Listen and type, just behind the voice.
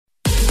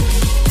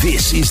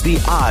This is The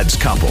Odds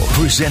Couple,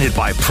 presented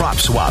by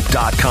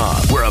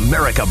PropSwap.com, where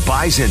America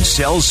buys and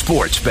sells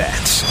sports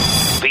bets.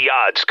 The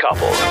Odds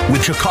Couple,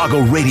 with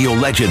Chicago radio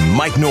legend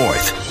Mike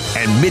North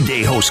and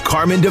midday host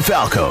Carmen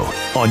DeFalco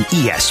on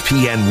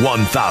ESPN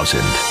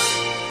 1000.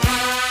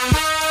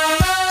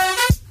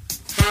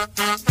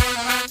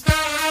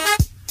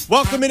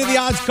 Welcome into The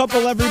Odds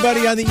Couple,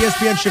 everybody, on the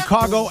ESPN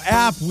Chicago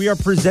app. We are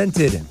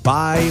presented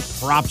by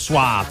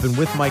PropSwap. And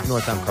with Mike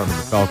North, I'm Carmen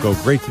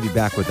DeFalco. Great to be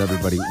back with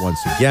everybody once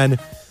again.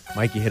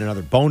 Mikey hit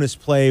another bonus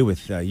play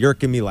with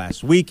Yerk and me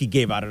last week. He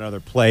gave out another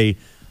play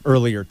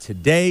earlier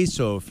today.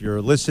 So if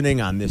you're listening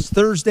on this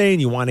Thursday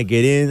and you want to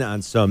get in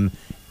on some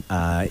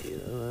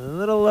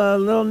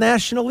little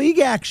National League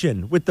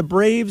action with the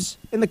Braves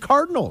and the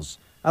Cardinals,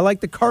 I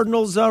like the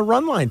Cardinals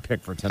run line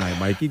pick for tonight,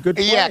 Mikey. Good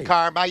play. Yeah,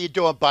 Carm, how you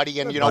doing,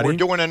 buddy? And, buddy. We're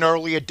doing an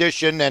early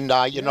edition, and,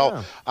 I'm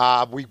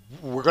going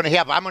to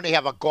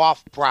have a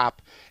golf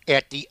prop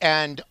at the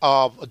end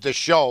of the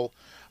show,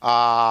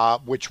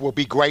 which will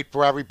be great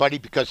for everybody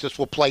because this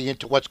will play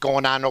into what's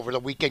going on over the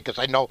weekend because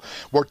I know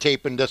we're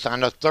taping this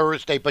on a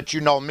Thursday, but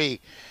you know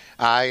me.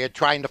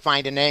 Trying to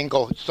find an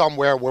angle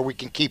somewhere where we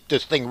can keep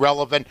this thing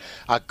relevant.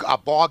 A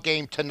ball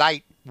game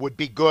tonight would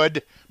be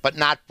good, but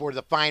not for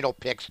the final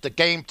picks. The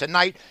game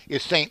tonight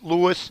is St.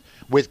 Louis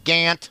with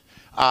Gant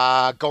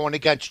going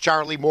against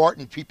Charlie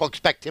Morton. People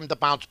expect him to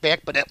bounce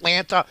back, but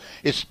Atlanta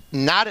is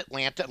not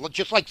Atlanta.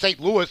 Just like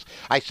St. Louis,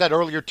 I said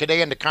earlier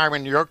today in the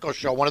Carmen Yurko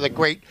show, one of the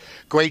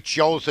great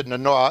shows in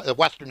the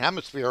Western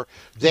Hemisphere,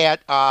 that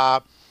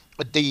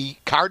the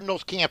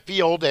Cardinals can't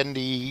field and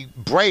the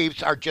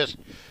Braves are just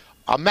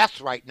a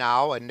mess right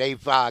now, and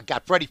they've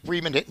got Freddie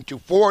Freeman hitting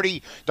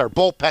 240. Their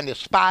bullpen is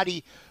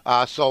spotty.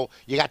 So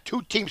you got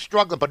two teams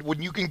struggling, but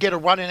when you can get a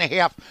run and a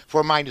half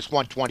for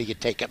 -120, you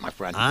take it, my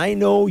friend. I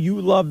know you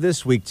love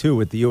this week, too,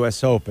 with the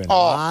U.S. Open.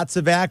 Lots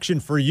of action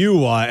for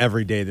you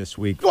every day this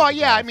week. Well,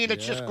 yeah, I mean,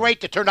 it's just great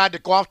to turn on the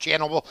Golf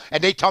Channel,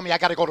 and they tell me I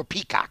got to go to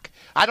Peacock.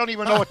 I don't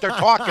even know what they're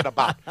talking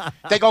about.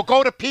 They go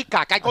to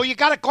Peacock. I go, you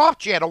got a Golf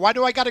Channel. Why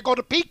do I got to go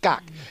to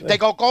Peacock? They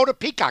go to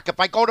Peacock. If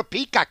I go to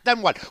Peacock,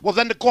 then what? Well,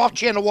 then the Golf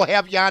Channel will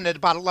have you on at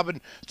about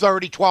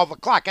 11:30, 12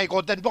 o'clock. I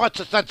go, then what's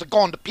the sense of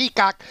going to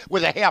Peacock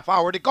with a half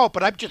hour to go?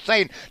 But I'm just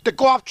saying the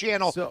Golf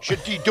Channel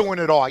should be doing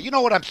it all. You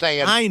know what I'm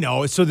saying? I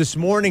know. So this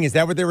morning, is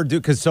that what they were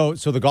doing? Because so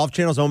the Golf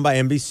Channel's owned by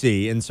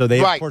NBC, and so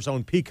they, of course,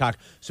 own Peacock.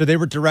 So they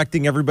were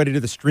directing everybody to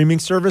the streaming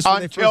service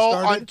when they first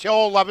started?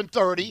 Until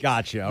 11:30.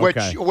 Gotcha.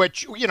 Okay.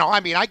 Which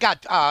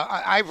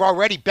I've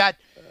already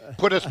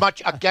put as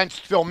much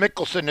against Phil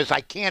Mickelson as I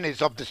can as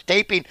of this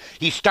taping.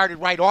 He started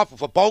right off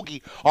with a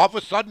bogey. All of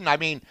a sudden, I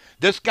mean,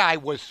 this guy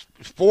was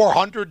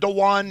 400 to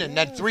 1 and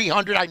then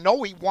 300. I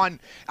know he won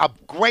a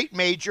great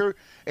major,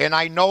 and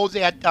I know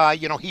that,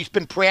 he's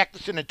been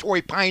practicing, and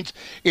Torrey Pines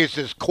is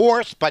his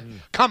course, but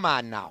come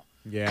on now.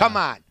 Yeah. Come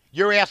on.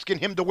 You're asking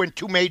him to win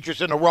two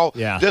majors in a row.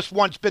 Yeah. This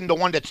one's been the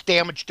one that's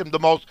damaged him the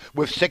most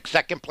with 6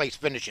 second-place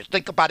finishes.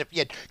 Think about if he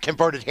had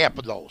converted half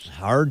of those.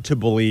 Hard to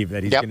believe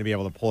that he's going to be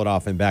able to pull it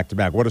off in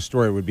back-to-back. What a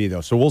story it would be,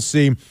 though. So we'll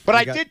see. But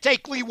I did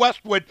take Lee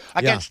Westwood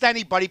against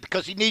anybody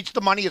because he needs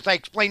the money, as I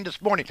explained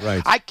this morning.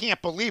 Right. I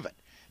can't believe it.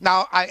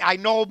 Now, I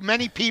know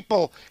many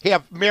people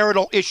have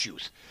marital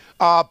issues.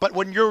 But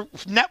when your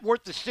net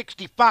worth is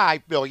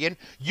 $65 billion,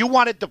 you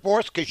want a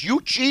divorce because you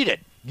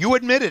cheated. You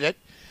admitted it.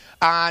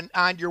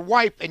 On your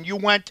wife, and you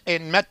went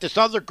and met this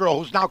other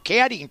girl who's now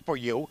caddying for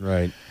you.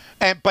 Right.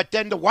 But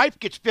then the wife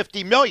gets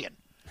 $50 million.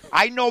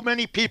 I know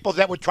many people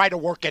that would try to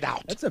work it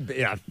out. That's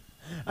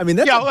I mean,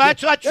 let's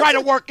try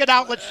to work it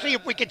out. Let's see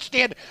if we can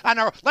stand on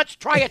our. Let's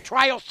try a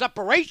trial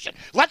separation.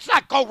 Let's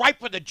not go right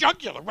for the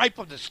jugular right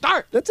from the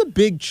start. That's a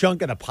big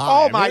chunk of the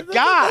pie. Oh my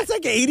God, that's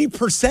like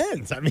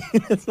 80%. I mean,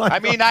 it's like. I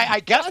mean, I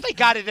guess they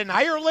got it in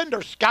Ireland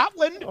or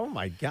Scotland. Oh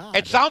my God,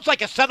 it sounds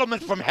like a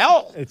settlement from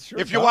hell. It sure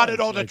if you does. want to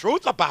know the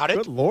truth about it.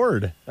 Good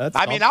Lord, that's.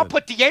 I mean, I'll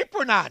put the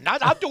apron on.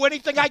 I'll do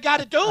anything I got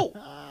to do.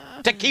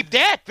 To keep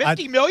that,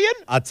 $50 million?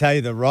 I'll tell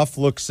you, the rough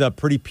looks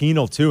pretty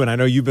penal, too. And I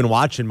know you've been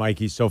watching,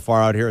 Mikey, so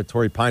far out here at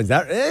Torrey Pines.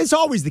 It's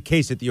always the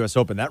case at the U.S.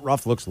 Open. That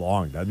rough looks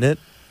long, doesn't it?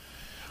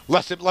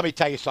 Listen, let me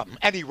tell you something.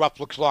 Any rough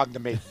looks long to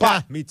me.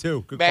 But me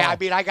too. Good man, call. I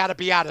mean, I got to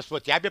be honest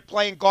with you. I've been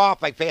playing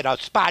golf. I've had a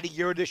spotty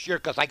year this year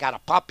because I got a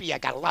puppy. I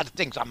got a lot of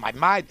things on my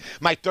mind.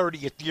 My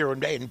 30th year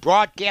in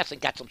broadcasting,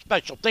 got some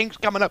special things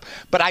coming up.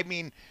 But, I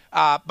mean,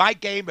 my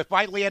game, if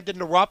I land in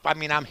the rough, I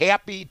mean, I'm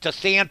happy to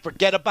sand,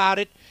 forget about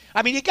it.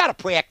 I mean, you got to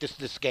practice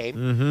this game.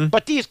 Mm-hmm.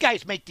 But these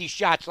guys make these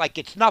shots like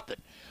it's nothing.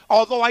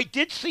 Although I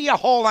did see a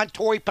hole on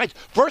Torrey Pines.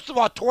 First of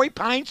all, Torrey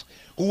Pines,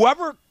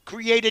 whoever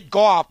created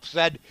golf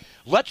said,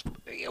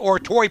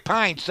 Torrey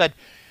Pines said,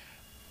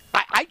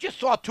 I just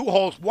saw two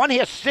holes. One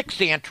has 6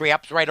 sand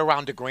traps right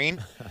around the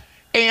green.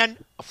 And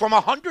from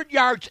 100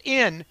 yards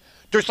in,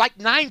 there's like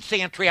 9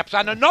 sand traps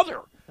on another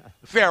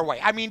fairway.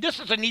 I mean, this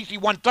is an easy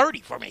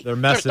 130 for me. They're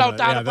messing. There's no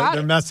doubt about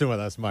they're it. messing with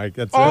us, Mike.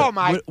 That's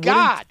my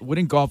God!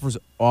 Wouldn't golfers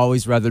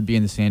always rather be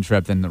in the sand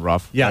trap than the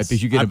rough? Yes. Right?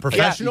 Because you get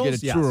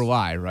professionals. You get a truer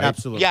lie, right?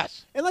 Absolutely.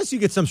 Yes. Unless you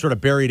get some sort of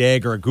buried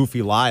egg or a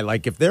goofy lie,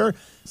 like if they're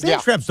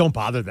Sand traps don't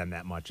bother them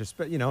that much.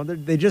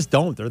 They just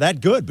don't. They're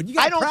that good. But you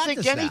got to practice I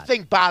don't think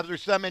anything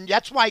bothers them, and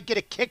that's why I get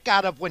a kick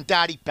out of when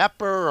Dottie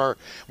Pepper or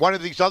one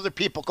of these other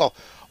people go,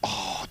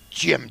 "Oh,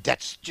 Jim,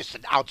 that's just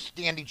an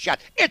outstanding shot."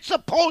 It's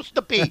supposed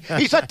to be.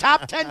 He's a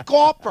top 10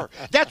 golfer.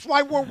 That's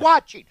why we're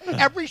watching.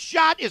 Every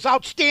shot is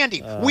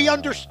outstanding. We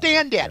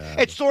understand that. Yeah.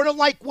 It's sort of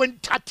like when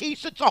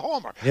Tatis hits a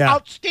homer. Yeah.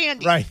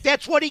 Outstanding. Right.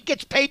 That's what he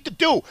gets paid to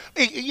do.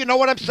 You know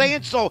what I'm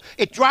saying? So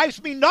it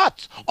drives me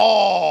nuts.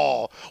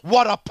 Oh,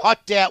 what a putt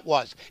that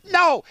was.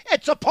 No,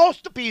 it's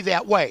supposed to be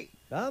that way.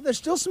 There's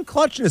still some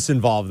clutchness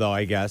involved, though,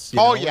 I guess.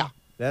 Yeah.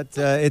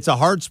 It's a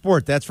hard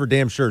sport, that's for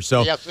damn sure.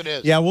 So yes, it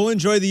is. Yeah, we'll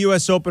enjoy the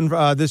U.S. Open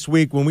this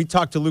week. When we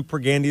talk to Luke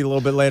Pergande a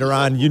little bit later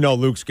on,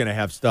 Luke's going to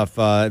have stuff.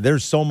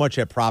 There's so much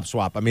at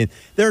PropSwap. I mean,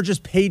 there are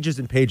just pages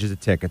and pages of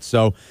tickets.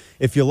 So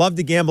if you love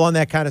to gamble on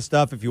that kind of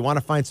stuff, if you want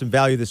to find some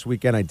value this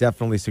weekend, I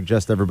definitely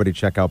suggest everybody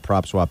check out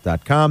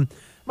PropSwap.com.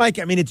 Mike,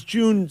 I mean, it's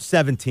June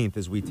 17th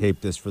as we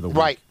tape this for the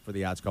week, for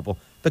the odds couple.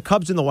 The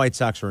Cubs and the White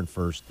Sox are in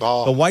first.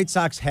 Oh. The White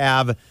Sox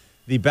have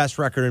the best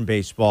record in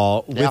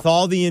baseball with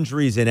all the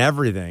injuries and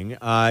everything.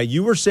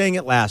 You were saying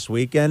it last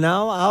week, and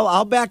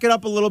I'll back it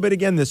up a little bit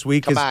again this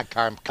week. Come on,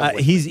 Carm.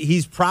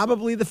 He's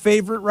probably the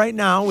favorite right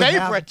now.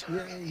 Favorite?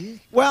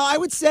 Well, I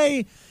would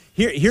say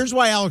here's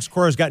why Alex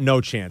Cora's got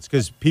no chance,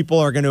 because people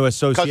are going to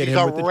associate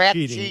him with the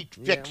cheating. Cheat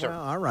fixer. Yeah,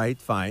 well, all right,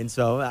 fine.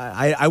 So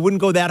I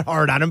wouldn't go that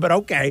hard on him, but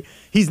okay.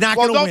 He's not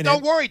going to win it.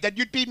 Don't worry. Then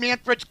you'd be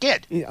Manfred's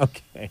kid.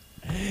 Okay.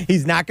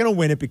 He's not going to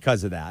win it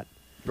because of that.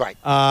 Right.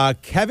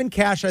 Kevin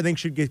Cash, I think,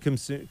 should get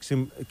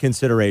some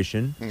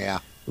consideration. Yeah.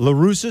 La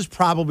Russa's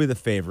probably the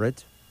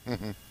favorite.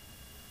 Mm-hmm.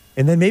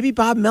 And then maybe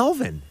Bob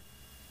Melvin.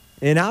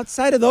 And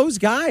outside of those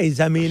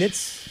guys, I mean,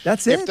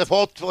 that's it. If the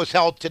vote was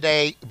held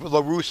today,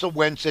 La Russa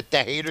wins it.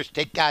 The haters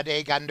take that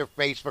egg on their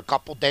face for a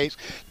couple days.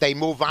 They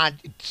move on,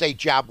 say,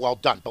 job well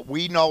done. But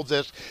we know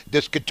this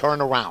could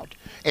turn around.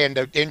 And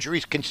the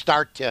injuries can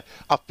start to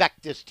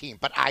affect this team.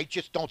 But I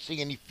just don't see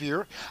any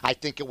fear. I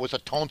think it was a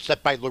tone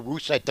set by La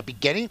Russa at the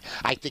beginning.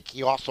 I think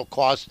he also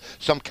caused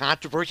some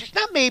controversies.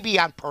 Not maybe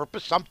on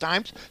purpose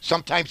sometimes.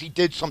 Sometimes he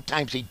did,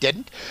 sometimes he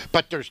didn't.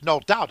 But there's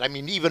no doubt. I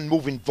mean, even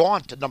moving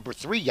Vaughn to number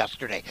 3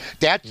 yesterday.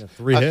 That's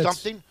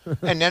something.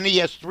 And then he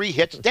has 3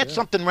 hits. That's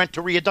something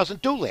Renteria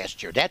doesn't do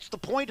last year. That's the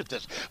point of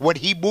this. When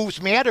he moves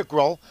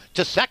Madrigal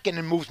to second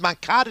and moves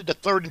Moncada to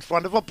third in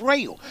front of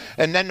Abreu.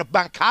 And then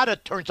Moncada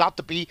turns out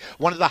to be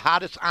one of the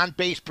hottest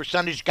on-base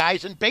percentage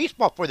guys in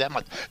baseball for that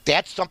month.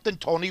 That's something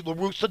Tony La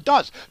Russa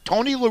does.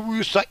 Tony La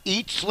Russa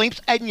eats,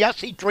 sleeps, and yes,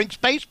 he drinks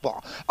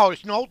baseball. Oh,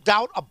 there's no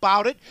doubt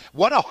about it.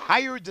 What a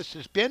hire this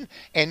has been.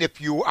 And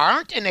if you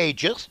aren't an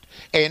ageist,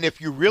 and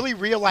if you really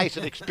realize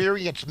that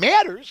experience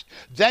matters,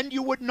 then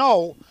you would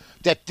know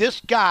that this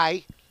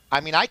guy,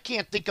 I mean, I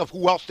can't think of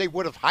who else they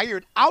would have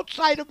hired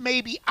outside of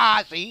maybe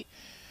Ozzie,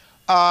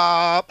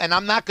 and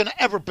I'm not going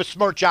to ever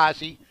besmirch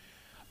Ozzie,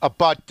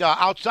 but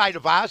outside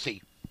of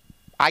Ozzie,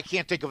 I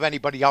can't think of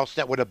anybody else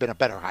that would have been a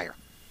better hire.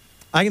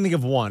 I can think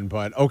of one,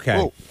 but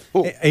okay.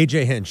 Who?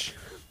 AJ Hinch.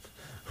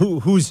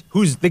 Who's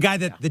the guy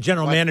that the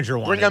general manager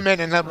wanted? Bring him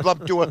in and let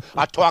him do a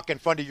talk in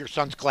front of your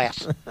son's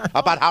class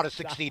about how to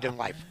succeed in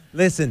life.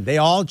 Listen, they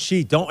all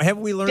cheat.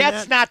 Haven't we learned that?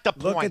 That's not the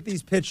point. Look at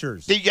these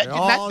pitchers.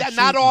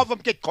 Not all of them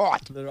get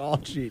caught. They're all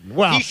cheating.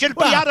 Well, he should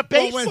be out of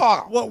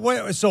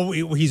baseball. So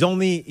he's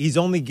only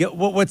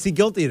what's he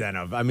guilty then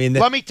of? I mean,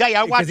 let me tell you,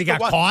 I watched. Because he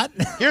got caught.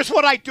 Here's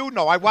what I do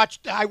know. I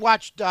watched.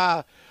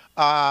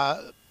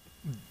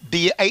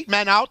 The 8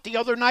 Men Out the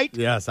other night.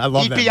 Yes, I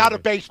love that movie. He'd be out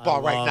of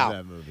baseball right now.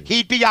 That movie.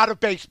 He'd be out of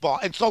baseball,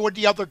 and so would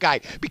the other guy.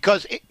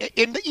 Because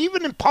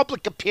even in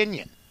public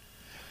opinion,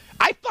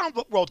 I found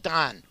what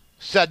Rodon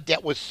said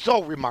that was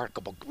so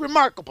remarkable.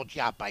 Remarkable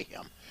job by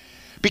him.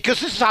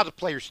 Because this is how the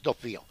players still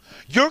feel.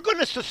 You're going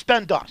to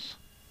suspend us,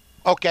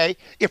 okay,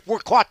 if we're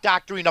caught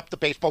doctoring up the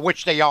baseball,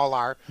 which they all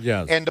are.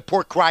 Yes. And the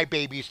poor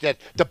crybabies that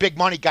the big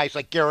money guys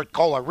like Garrett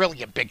Cole are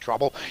really in big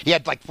trouble. He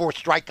had like 4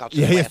 strikeouts.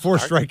 Yeah, he had 4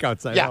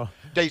 strikeouts. I know.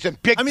 He's in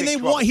big. I mean,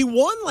 trouble. He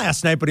won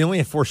last night, but he only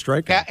had 4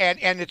 strikeouts.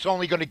 And it's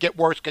only going to get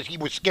worse because he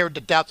was scared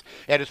to death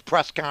at his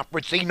press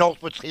conference. He knows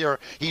what's here.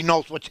 He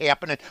knows what's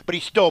happening. But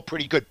he's still a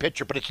pretty good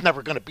pitcher. But it's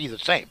never going to be the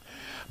same.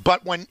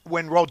 But when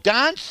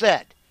Rodon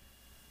said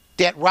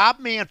that Rob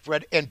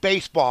Manfred and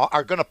baseball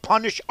are going to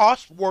punish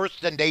us worse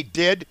than they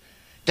did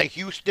the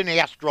Houston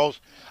Astros,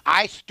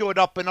 I stood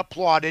up and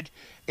applauded.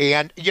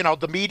 And,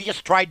 the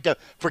media's tried to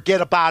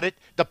forget about it.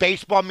 The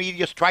baseball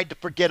media's tried to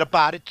forget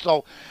about it.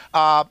 So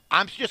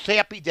I'm just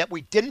happy that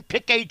we didn't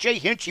pick A.J.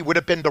 Hinch. He would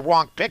have been the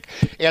wrong pick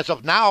as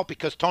of now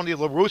because Tony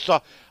La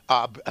Russa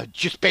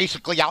just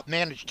basically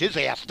outmanaged his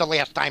ass the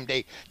last time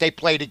they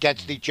played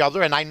against each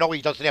other. And I know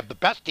he doesn't have the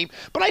best team,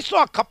 but I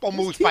saw a couple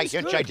moves by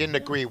Hinch I didn't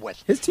agree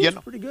with. His team's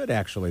pretty good,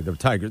 actually, the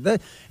Tigers.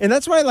 And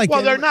that's why I like.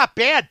 Well, they're not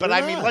bad, but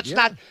I mean, let's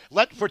not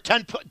let for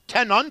 10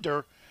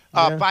 under.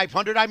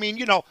 500. I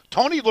mean,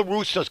 Tony La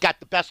Russa's got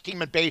the best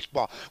team in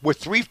baseball with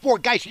 3-4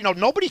 guys.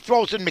 Nobody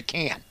throws in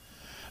McCann,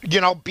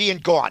 being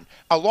gone,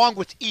 along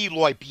with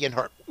Eloy being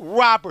hurt,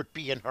 Robert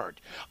being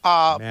hurt,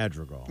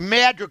 Madrigal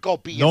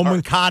being hurt. No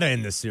Moncada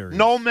in the series.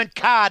 No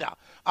Moncada.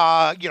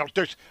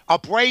 There's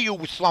Abreu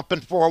was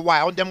slumping for a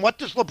while, and then what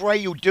does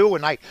Abreu do?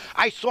 And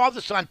I saw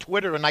this on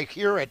Twitter, and I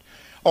hear it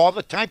all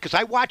the time because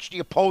I watch the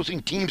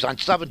opposing teams on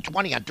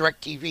 720 on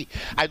DirecTV.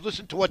 I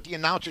listen to what the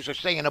announcers are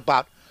saying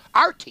about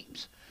our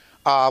teams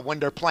when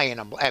they're playing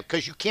them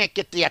because you can't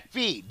get that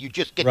feed. You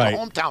just get the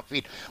hometown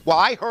feed. Well,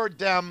 I heard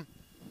the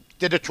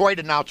Detroit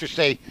announcer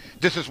say,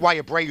 this is why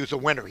Abreu's a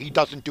winner. He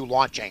doesn't do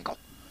launch angle.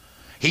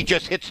 He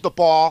just hits the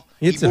ball.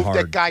 He moved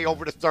that guy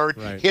over to third,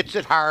 hits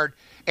it hard,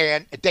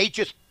 and they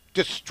just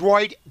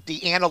destroyed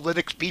the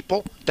analytics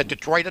people, the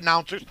Detroit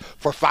announcers,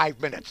 for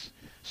 5 minutes,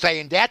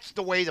 saying that's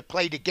the way to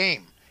play the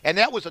game. And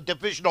that was a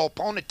divisional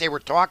opponent they were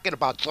talking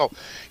about. So,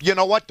 you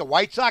know what? The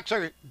White Sox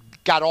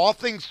got all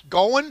things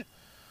going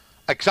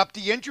except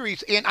the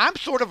injuries. And I'm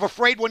sort of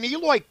afraid when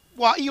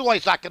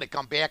Eloy's not going to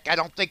come back, I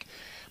don't think.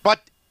 But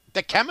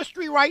the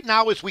chemistry right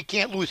now is we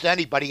can't lose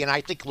anybody, and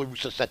I think La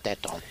Russa set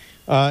that tone.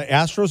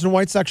 Astros and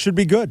White Sox should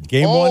be good.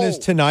 Game 1 is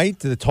tonight.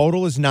 The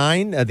total is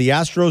 9. The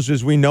Astros,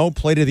 as we know,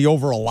 play to the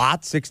over a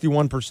lot,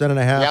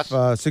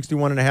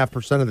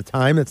 61.5% of the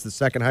time. That's the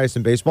second highest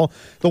in baseball.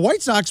 The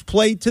White Sox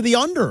play to the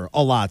under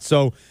a lot.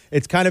 So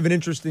it's kind of an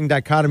interesting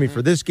dichotomy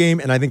for this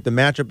game, and I think the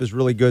matchup is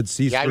really good.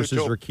 Cease versus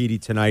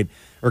Urquidy tonight.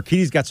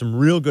 Urquidy's got some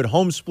real good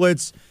home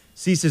splits.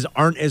 Ceases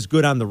aren't as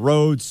good on the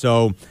road,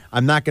 so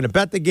I'm not going to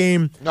bet the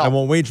game. No. I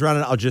won't wager on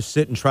it. I'll just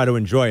sit and try to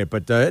enjoy it.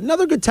 But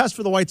another good test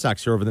for the White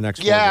Sox here over the next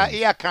 4 games.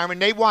 Yeah,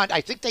 Carmen.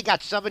 I think they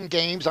got 7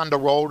 games on the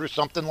road or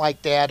something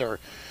like that, or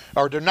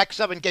their next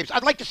 7 games.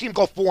 I'd like to see them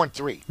go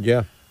 4-3.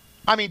 Yeah.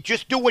 I mean,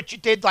 just do what you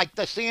did, like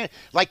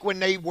when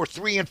they were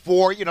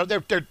 3-4. You know,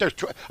 they're.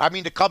 I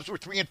mean, the Cubs were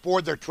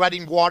 3-4. They're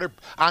treading water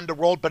on the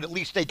road, but at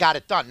least they got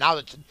it done.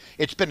 Now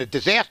it's been a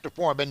disaster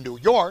for them in New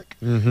York.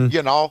 Mm-hmm.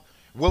 You know.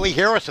 Willie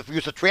Harris, if he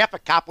was a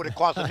traffic cop, would have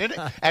caused an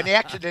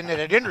accident at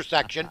an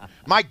intersection.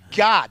 My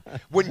God.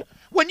 When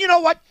you know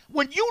what?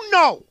 When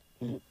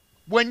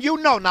you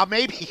know, now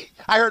maybe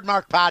I heard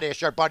Mark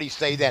Potash, our buddy,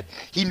 say that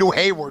he knew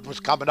Hayward was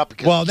coming up.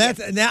 Well, that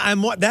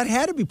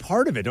had to be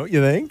part of it, don't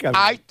you think?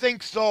 I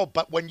think so,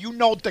 but when you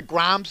know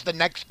DeGrom's the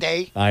next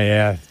day,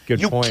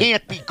 good point. You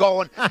can't be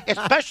going,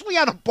 especially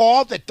on a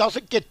ball that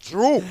doesn't get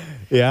through.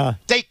 Yeah.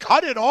 They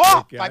cut it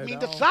off.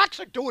 The Sox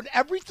are doing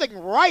everything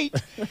right,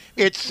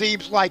 it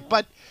seems like.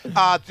 But the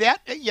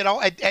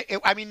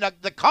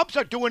Cubs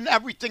are doing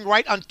everything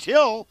right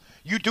until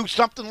you do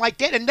something like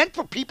that. And then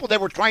for people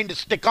that were trying to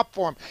stick up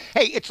for him,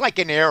 hey, it's like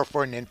an error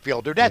for an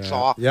infielder. That's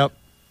all. Yep.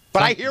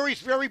 But I hear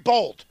he's very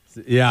bold.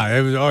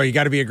 Yeah, you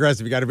got to be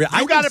aggressive. You got to be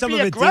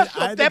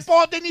aggressive. That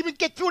ball didn't even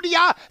get through the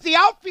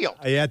outfield.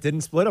 Yeah, it didn't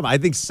split him. I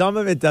think some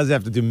of it does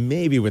have to do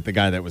maybe with the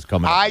guy that was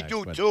coming. I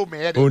do too,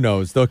 man. Who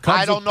knows?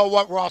 I don't know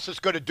what Ross is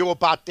going to do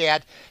about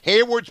that.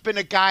 Hayward's been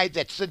a guy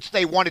that since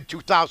they won in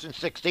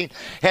 2016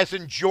 has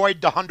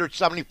enjoyed the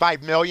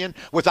 $175 million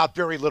without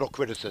very little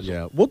criticism.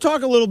 Yeah, we'll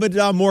talk a little bit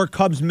more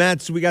Cubs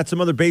Mets. We got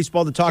some other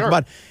baseball to talk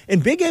about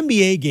and big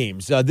NBA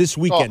games this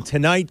weekend,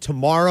 tonight,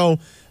 tomorrow.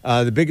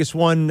 The biggest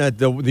one,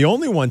 the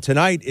only one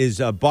tonight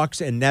is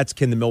Bucks and Nets.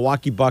 Can the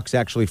Milwaukee Bucks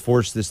actually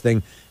force this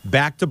thing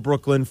back to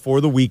Brooklyn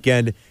for the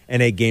weekend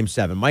and a Game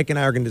 7? Mike and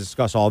I are going to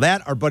discuss all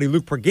that. Our buddy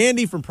Luke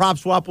Pergande from Prop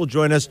Swap will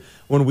join us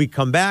when we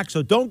come back.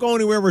 So don't go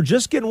anywhere. We're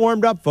just getting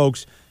warmed up,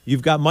 folks.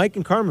 You've got Mike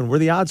and Carmen. We're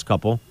the Odds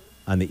Couple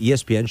on the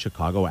ESPN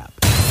Chicago app.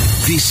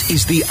 This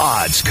is the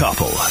Odds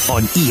Couple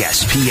on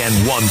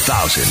ESPN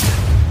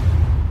 1000.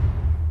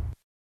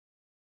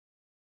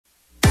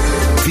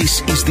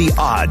 This is the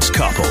Odds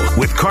Couple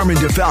with Carmen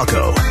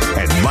DeFalco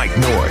and Mike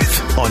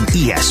North on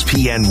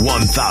ESPN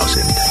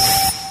 1000.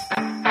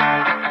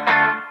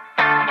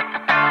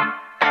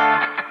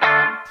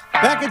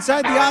 Back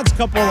inside the Odds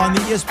Couple on the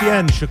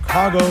ESPN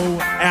Chicago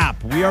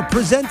app. We are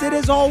presented,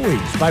 as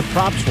always, by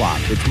Prop Swap.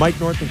 It's Mike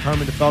North and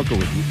Carmen DeFalco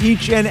with you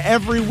each and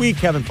every week,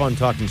 having fun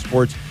talking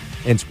sports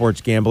and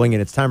sports gambling.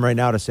 And it's time right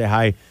now to say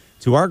hi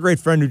to our great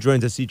friend who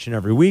joins us each and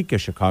every week, a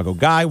Chicago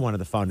guy, one of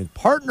the founding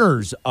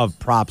partners of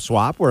Prop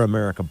Swap, where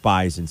America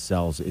buys and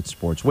sells its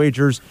sports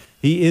wagers.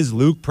 He is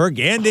Luke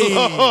Pergande.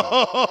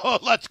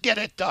 Let's get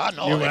it done.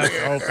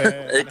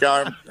 Hey,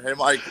 Carm. Hey,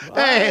 Mike.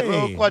 Hey,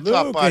 Luke. What's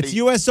up, buddy? It's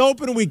U.S.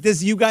 Open week.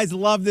 You guys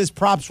love this.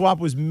 Prop Swap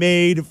was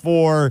made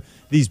for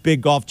these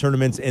big golf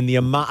tournaments, and the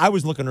amount. I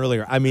was looking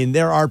earlier. I mean,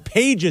 there are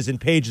pages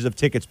and pages of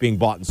tickets being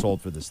bought and sold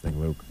for this thing,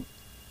 Luke.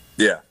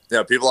 Yeah.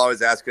 People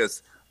always ask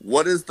us,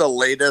 what is the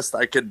latest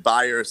I could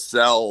buy or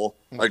sell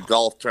a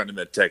golf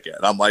tournament ticket?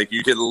 And I'm like,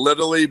 you can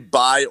literally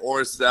buy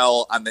or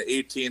sell on the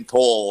 18th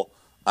hole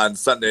on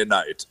Sunday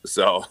night.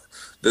 So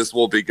this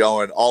will be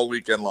going all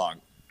weekend long.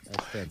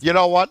 You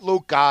know what,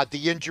 Luke?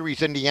 The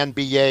injuries in the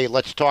NBA,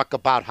 let's talk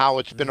about how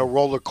it's been a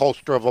roller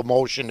coaster of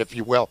emotion, if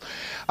you will.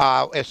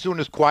 As soon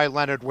as Kawhi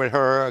Leonard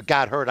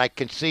got hurt, I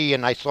can see,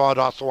 and I saw it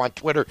also on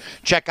Twitter.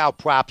 Check out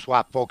Prop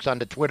Swap, folks, on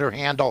the Twitter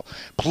handle.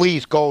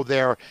 Please go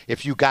there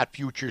if you got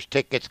futures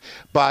tickets.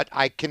 But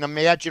I can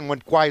imagine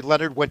when Kawhi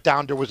Leonard went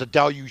down, there was a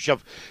deluge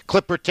of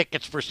Clipper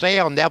tickets for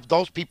sale, and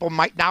those people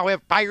might now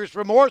have buyer's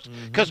remorse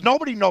because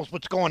nobody knows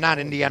what's going on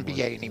in the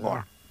NBA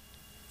anymore.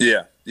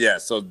 Yeah, Yeah,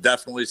 so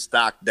definitely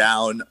stock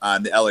down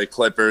on the LA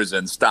Clippers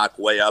and stock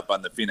way up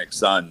on the Phoenix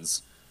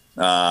Suns.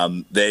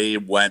 They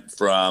went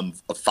from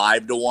a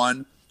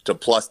 5-1 to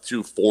plus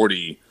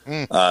 240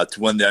 to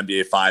win the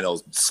NBA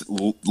Finals,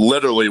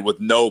 literally with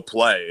no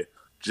play,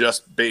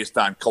 just based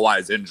on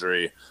Kawhi's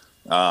injury.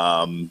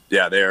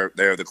 They're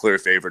the clear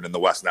favorite in the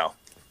West now.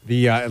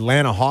 The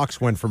Atlanta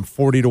Hawks went from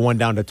 40-1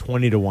 down to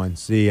 20-1.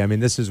 See, I mean,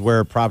 this is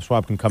where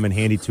PropSwap can come in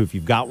handy too. If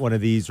you've got one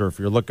of these, or if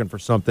you're looking for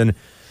something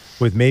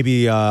with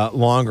maybe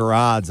longer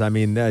odds. I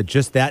mean,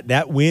 just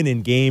that win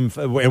in game,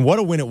 and what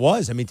a win it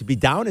was. I mean, to be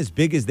down as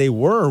big as they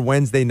were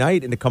Wednesday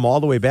night and to come all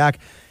the way back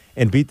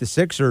and beat the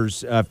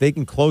Sixers, if they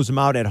can close them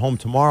out at home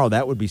tomorrow,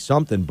 that would be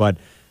something. But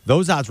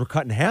those odds were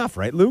cut in half,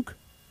 right, Luke?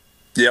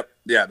 Yep.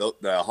 Yeah,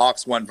 the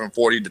Hawks went from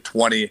 40 to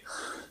 20.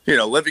 You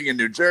know, living in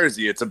New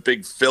Jersey, it's a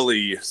big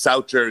Philly.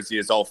 South Jersey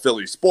is all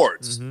Philly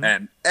sports. Mm-hmm.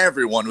 And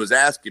everyone was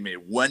asking me,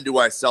 when do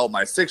I sell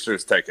my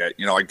Sixers ticket?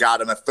 You know, I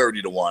got them at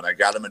 30-1. I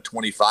got them at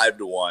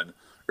 25-1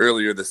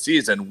 earlier this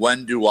season.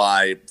 When do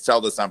I sell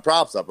this on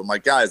PropSwap? I'm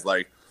like, guys,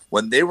 like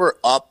when they were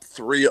up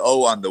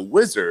 3-0 on the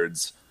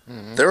Wizards,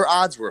 their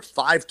odds were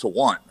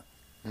 5-1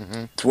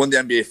 to win the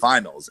NBA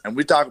Finals. And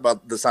we talk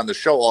about this on the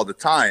show all the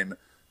time.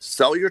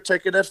 Sell your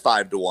ticket at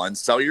 5-1.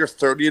 Sell your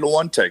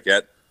 30-1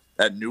 ticket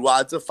at new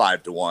odds of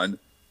 5-1,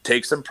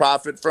 take some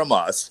profit from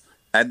us,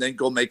 and then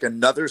go make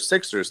another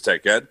Sixers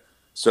ticket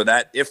so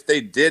that if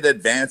they did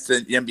advance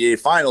in the NBA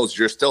Finals,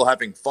 you're still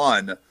having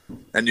fun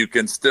and you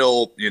can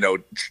still, you know,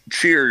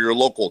 cheer your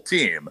local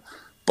team.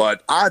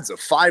 But odds of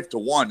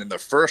 5-1 in the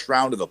first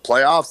round of the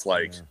playoffs,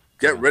 like,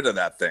 get rid of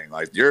that thing.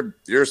 Like,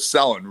 you're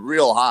selling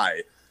real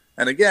high.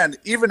 And again,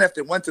 even if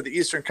they went to the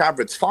Eastern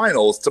Conference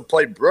Finals to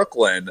play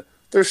Brooklyn,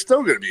 they're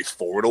still going to be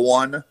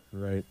 4-1,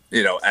 right?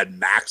 You know, at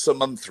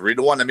maximum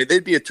 3-1. I mean,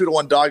 they'd be a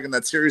 2-1 dog in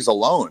that series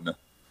alone,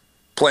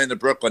 playing the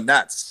Brooklyn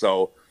Nets.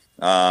 So,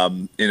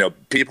 you know,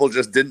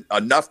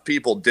 enough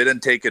people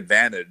didn't take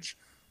advantage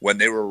when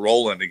they were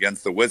rolling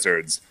against the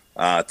Wizards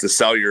to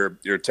sell your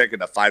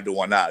ticket at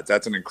 5-1 odds.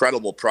 That's an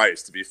incredible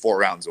price to be 4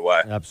 rounds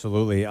away.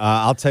 Absolutely.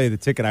 I'll tell you the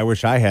ticket I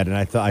wish I had, and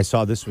I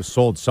saw this was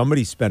sold.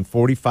 Somebody spent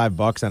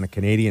 $45 on a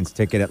Canadians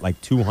ticket at like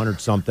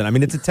 200 something. I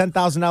mean, it's a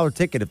 $10,000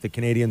 ticket if the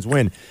Canadians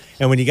win.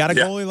 And when you got a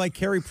goalie like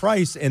Carey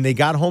Price and they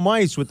got home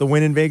ice with the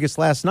win in Vegas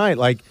last night,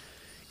 like,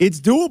 it's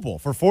doable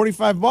for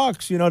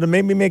 $45, you know, to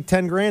maybe make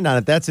 10 grand on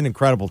it. That's an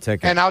incredible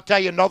ticket. And I'll tell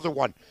you another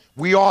one.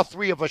 We all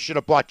three of us should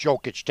have bought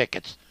Jokic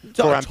tickets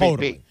for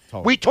MVP.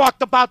 Totally. We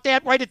talked about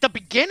that right at the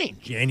beginning.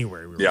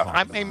 January.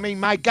 I mean,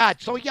 my God.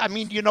 So, yeah, I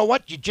mean, you know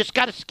what? You just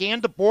got to scan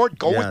the board,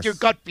 go with your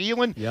gut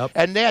feeling,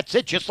 and that's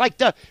it. Just like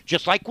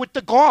with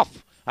the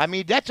golf. I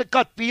mean, that's a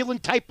gut feeling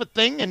type of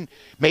thing, and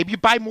maybe you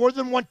buy more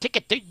than one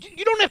ticket.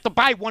 You don't have to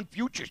buy one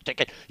futures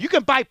ticket. You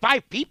can buy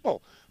 5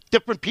 people.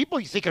 Different people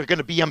you think are going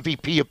to be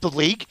MVP of the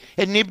league,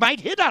 and they might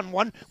hit on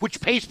one, which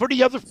pays for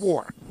the other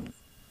 4.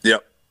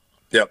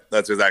 Yep,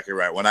 that's exactly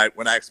right. When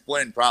I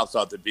explain props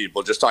out to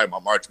people, just talking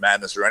about March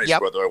Madness or any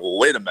sport, they're like, well,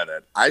 wait a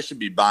minute. I should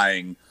be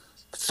buying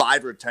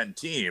 5 or 10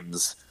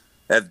 teams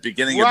at the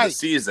beginning of the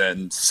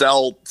season,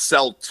 sell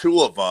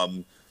 2 of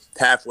them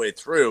halfway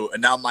through,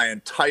 and now my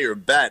entire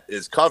bet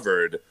is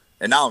covered,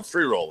 and now I'm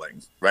free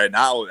rolling. Right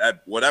now,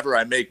 whatever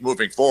I make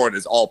moving forward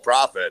is all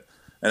profit,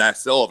 and I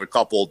still have a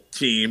couple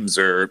teams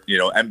or, you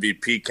know,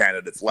 MVP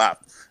candidates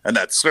left, and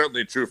that's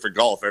certainly true for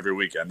golf every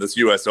weekend. This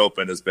U.S.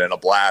 Open has been a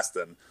blast,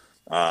 and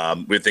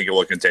we think it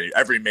will continue.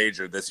 Every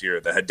major this year,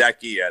 the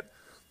Hideki at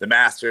the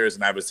Masters,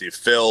 and obviously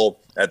Phil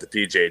at the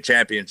PGA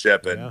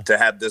Championship, and to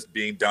have this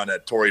being done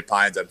at Torrey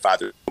Pines on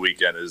Father's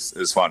Weekend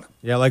is fun.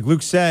 Yeah, like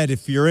Luke said,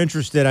 if you're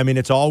interested, I mean,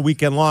 it's all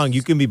weekend long.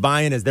 You can be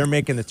buying as they're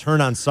making the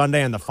turn on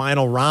Sunday on the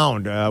final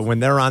round. When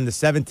they're on the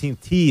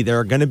 17th tee, there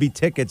are going to be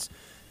tickets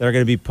that are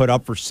going to be put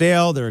up for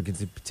sale. There are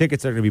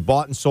tickets that are going to be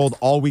bought and sold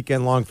all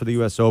weekend long for the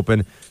U.S.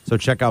 Open. So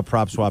check out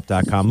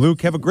PropSwap.com.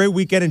 Luke, have a great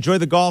weekend. Enjoy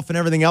the golf and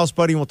everything else,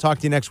 buddy, and we'll talk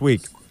to you next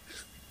week.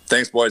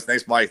 Thanks, boys.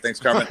 Thanks, Mike. Thanks,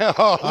 Carmen.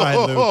 All right,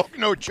 Luke.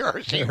 No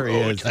Jersey. There he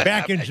is.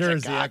 Back in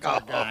Jersey. That's our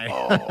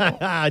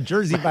guy.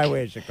 Jersey by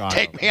way of Chicago.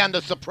 Take me on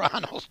the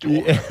Sopranos tour.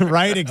 Yeah,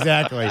 right,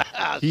 exactly.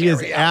 He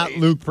is at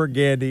Luke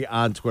Pergande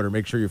on Twitter.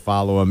 Make sure you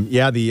follow him.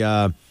 Yeah,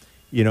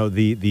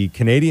 the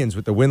Canadians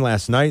with the win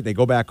last night, they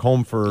go back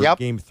home for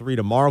Game 3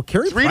 tomorrow.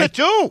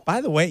 3-2.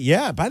 By the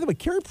way,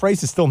 Carey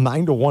Price is still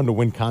 9-1 to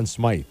win Conn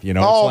Smythe. You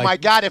know, oh my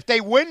God! If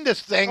they win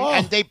this thing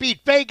and they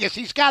beat Vegas,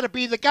 he's got to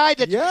be the guy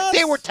that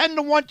they were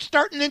 10-1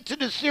 starting into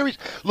the series.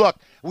 Look,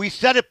 we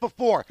said it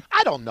before.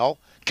 I don't know.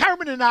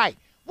 Carmen and I,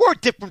 we're a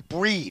different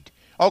breed.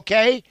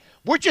 Okay.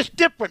 We're just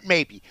different,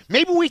 maybe.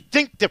 Maybe we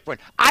think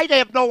different. I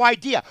have no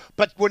idea.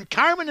 But when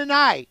Carmen and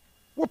I,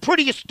 we're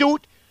pretty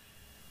astute.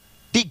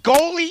 The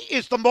goalie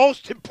is the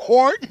most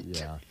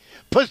important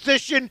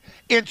position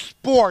in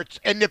sports.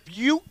 And if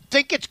you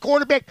think it's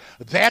quarterback,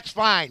 that's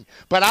fine.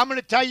 But I'm going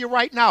to tell you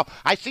right now,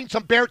 I've seen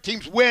some Bear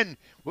teams win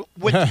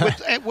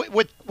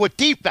with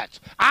defense.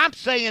 I'm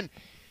saying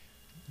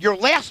your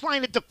last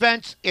line of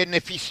defense, and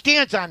if he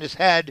stands on his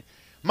head,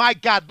 my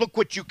God, look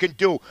what you can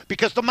do.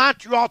 Because the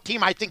Montreal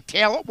team, I think,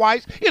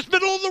 talent-wise, is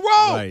middle of the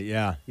road. Right,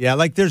 yeah. Yeah,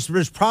 like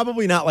there's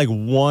probably not like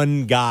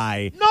one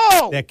guy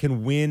that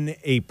can win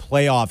a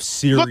playoff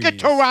series. Look at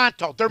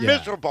Toronto. They're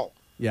miserable.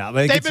 Yeah,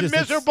 like they've been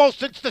miserable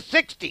since the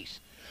 60s.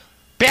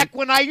 Back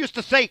when I used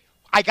to say,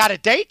 I got a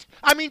date?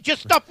 I mean,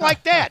 just stuff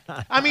like that.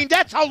 I mean,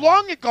 that's how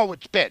long ago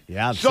it's been.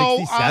 Yeah,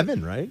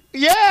 67, right?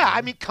 Yeah,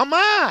 I mean, come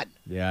on.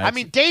 Yeah, I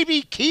mean,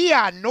 Davey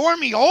Keon,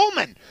 Normie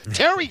Ullman,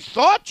 Terry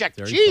Sawchuk.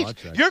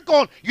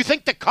 Jeez, you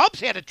think the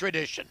Cubs had a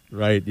tradition.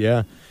 Right,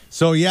 yeah.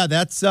 So, yeah,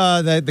 that's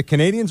the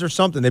Canadians are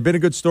something. They've been a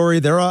good story.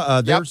 They're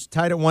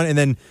tied at 1. And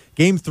then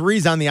Game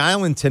 3's on the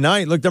island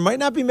tonight. Look, there might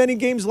not be many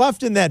games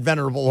left in that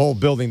venerable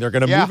old building. They're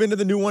going to move into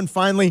the new one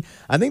finally.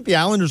 I think the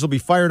Islanders will be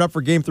fired up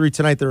for Game 3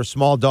 tonight. They're a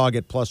small dog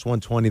at plus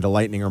 120. The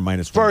Lightning are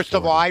minus 140. First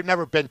of all, I've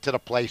never been to the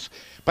place,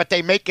 but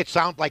they make it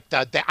sound like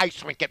the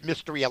ice rink at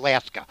Mystery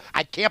Alaska.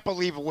 I can't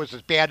believe it was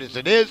as bad as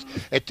it is.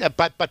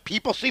 But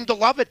people seem to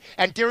love it.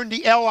 And during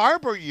the El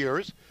Arbor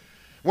years,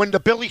 when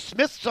the Billy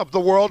Smiths of the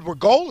world were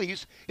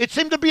goalies, it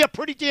seemed to be a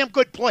pretty damn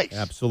good place.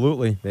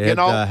 Absolutely. They had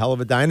a hell of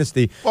a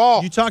dynasty.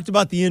 You talked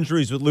about the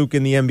injuries with Luke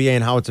in the NBA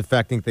and how it's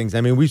affecting things.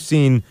 I mean, we've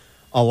seen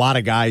a lot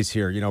of guys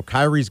here. You know,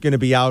 Kyrie's going to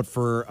be out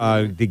for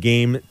the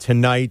game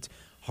tonight.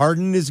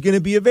 Harden is going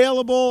to be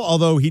available,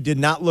 although he did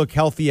not look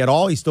healthy at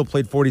all. He still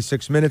played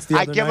 46 minutes the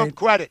other night. I give him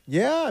credit.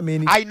 Yeah, I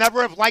mean, I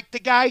never have liked the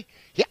guy.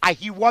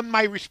 He won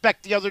my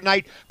respect the other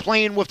night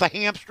playing with a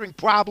hamstring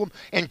problem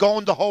and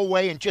going the whole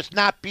way and just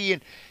not being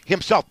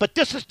himself. But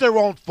this is their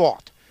own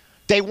fault.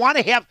 They want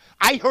to have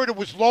 – I heard it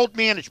was load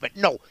management.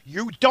 No,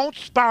 you don't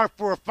spar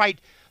for a fight,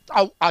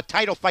 a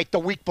title fight the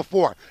week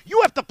before.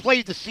 You have to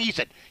play the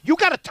season. You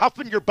got to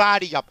toughen your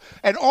body up.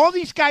 And all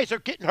these guys are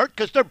getting hurt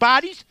because their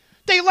bodies,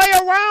 they lay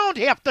around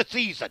half the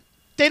season.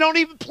 They don't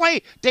even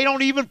play.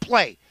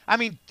 I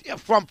mean,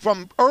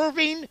 from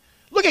Irving,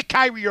 look at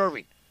Kyrie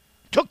Irving.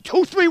 Took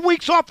 2-3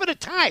 weeks off at a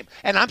time.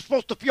 And I'm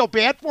supposed to feel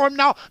bad for him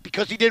now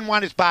because he didn't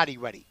want his body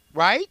ready,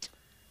 right?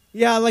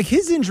 Yeah, like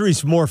his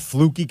injury's more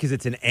fluky because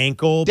it's an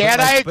ankle.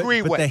 I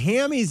agree with. But the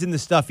hammies and the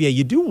stuff, yeah,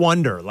 you do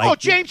wonder. Like,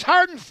 James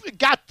Harden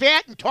got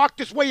fat and talked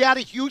his way out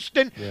of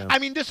Houston. Yeah. I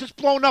mean, this is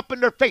blown up in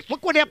their face.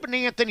 Look what happened to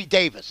Anthony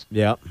Davis.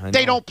 Yeah,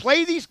 they don't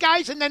play these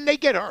guys, and then they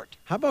get hurt.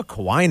 How about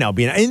Kawhi now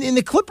being – and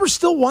the Clippers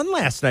still won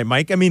last night,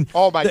 Mike. I mean,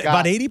 oh my God.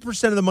 About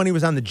 80% of the money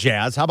was on the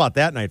Jazz. How about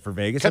that night for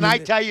Vegas? Can I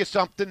tell you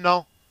something,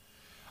 though?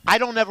 I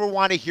don't ever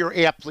want to hear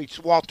athletes.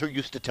 Walter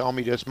used to tell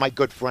me this, my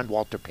good friend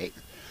Walter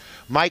Payton.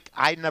 Mike,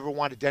 I never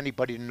wanted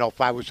anybody to know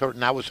if I was hurt,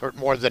 and I was hurt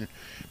more than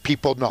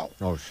people know.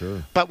 Oh,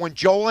 sure. But when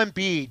Joel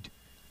Embiid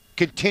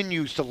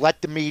continues to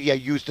let the media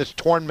use this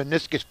torn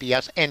meniscus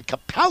BS, and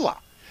Capella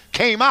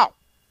came out,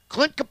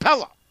 Clint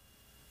Capella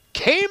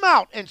came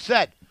out and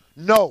said,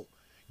 no,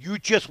 you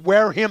just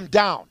wear him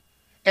down.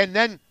 And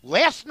then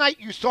last night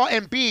you saw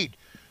Embiid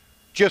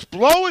just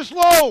blow his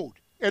load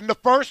in the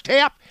first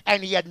half,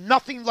 and he had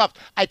nothing left.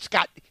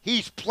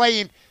 He's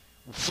playing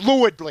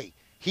fluidly.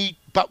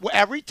 But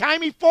every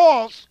time he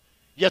falls,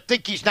 you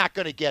think he's not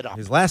going to get up.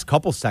 His last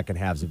couple second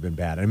halves have been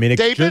bad. I mean,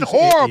 they've been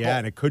horrible.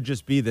 And it could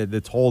just be the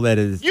toll that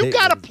is. You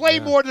got to play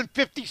more than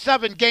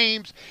 57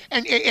 games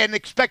and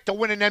expect to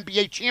win an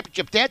NBA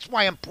championship. That's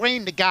why I'm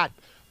praying to God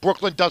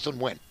Brooklyn doesn't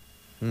win.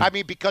 I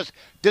mean, because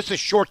this is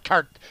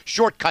shortcut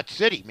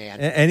city, man.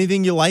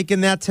 Anything you like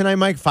in that tonight,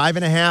 Mike? 5.5,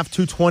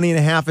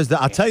 220.5 is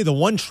the. I'll tell you, the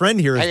one trend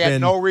here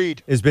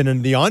has been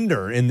in the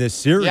under in this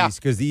series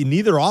because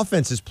neither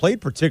offense has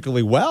played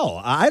particularly well.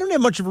 I don't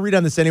have much of a read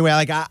on this anyway.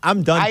 Like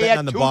I'm done betting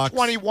on the Bucks.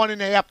 I had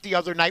 221.5 the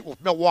other night with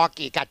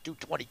Milwaukee. It got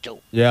 222.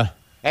 Yeah.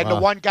 And the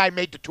one guy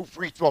made the 2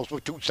 free throws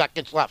with 2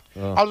 seconds left.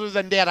 Other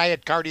than that, I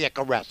had cardiac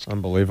arrest.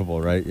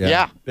 Unbelievable, right?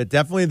 Yeah. But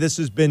definitely this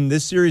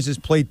series has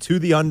played to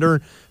the under.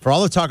 For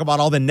all the talk about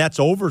all the Nets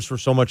overs for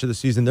so much of the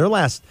season, their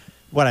last,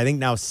 I think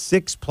now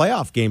 6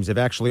 playoff games have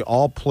actually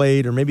all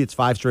played, or maybe it's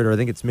 5 straight, or I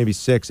think it's maybe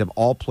 6, have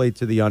all played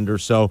to the under.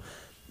 So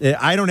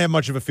I don't have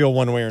much of a feel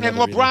one way or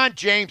another. And LeBron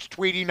James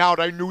tweeting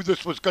out, I knew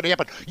this was going to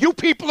happen. You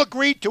people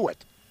agreed to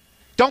it.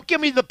 Don't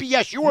give me the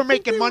BS. You were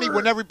making money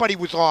when everybody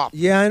was off.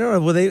 Yeah, I know.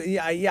 Were they?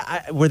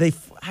 Were they?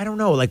 I don't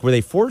know. Like, were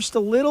they forced a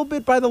little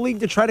bit by the league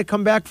to try to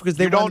come back because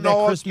they wanted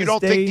that Christmas Day? You don't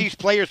think these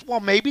players?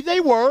 Well, maybe they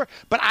were,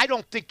 but I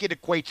don't think it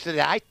equates to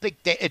that. I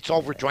think that it's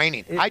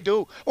overtraining. I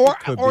do, or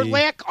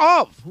lack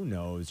of. Who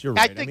knows? You're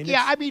right. I think.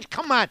 I mean,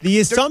 come on. The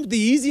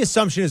easy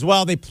assumption is,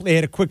 well, they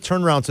had a quick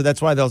turnaround, so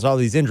that's why there was all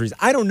these injuries.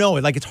 I don't know.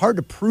 Like, it's hard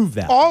to prove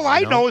that. All I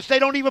know is they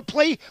don't even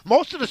play.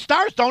 Most of the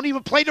stars don't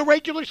even play the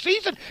regular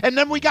season, and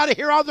then we got to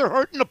hear how they're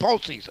hurt in the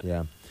postseason.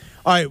 Yeah.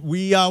 All right,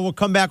 we'll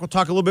come back. We'll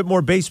talk a little bit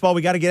more baseball.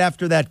 We got to get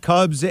after that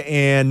Cubs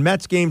and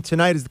Mets game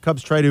tonight as the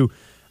Cubs try to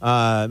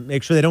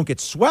make sure they don't get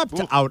swept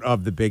out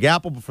of the Big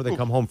Apple before they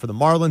come home for the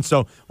Marlins.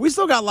 So we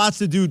still got lots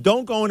to do.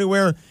 Don't go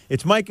anywhere.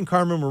 It's Mike and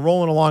Carmen. We're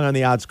rolling along on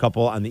the Odds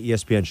Couple on the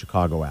ESPN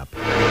Chicago app.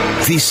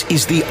 This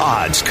is the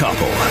Odds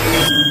Couple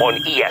on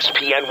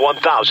ESPN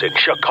 1000,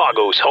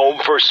 Chicago's home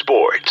for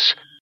sports.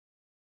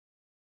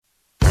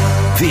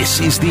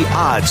 This is the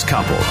Odds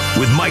Couple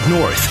with Mike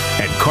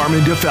North and Carmen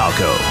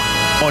DeFalco.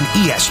 on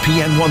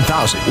ESPN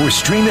 1000 or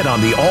stream it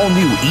on the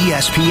all-new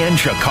ESPN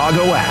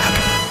Chicago app.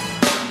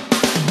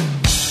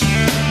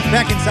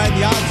 Back inside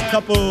the Odds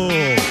Couple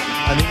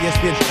on the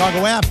ESPN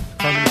Chicago app.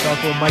 Carmen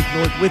and Mike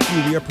North with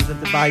you. We are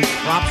presented by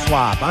Prop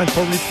Swap.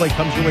 Encore replay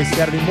comes your way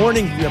Saturday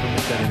morning. If you ever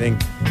missed anything,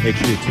 make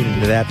sure you tune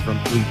into that from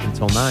 8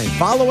 until 9.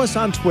 Follow us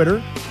on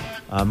Twitter.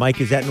 Mike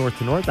is at North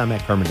to North. I'm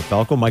at Carmen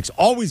DeFalco. Mike's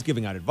always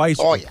giving out advice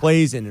on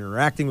plays and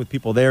interacting with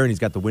people there, and he's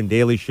got the Win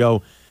Daily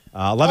Show.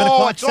 11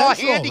 o'clock it's all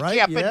Central,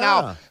 handicapping right?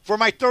 now. For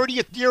my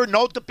 30th year,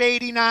 no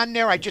debating on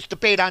there. I just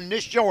debate on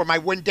this show or my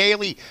Win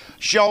Daily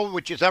show,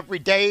 which is every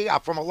day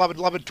from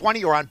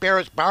 11:20, or on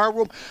Barrett's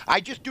Barroom.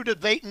 I just do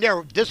debating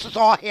there. This is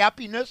all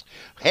happiness,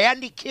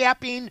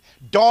 handicapping,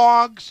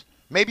 dogs,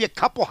 maybe a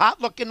couple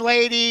hot-looking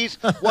ladies,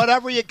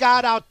 whatever you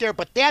got out there.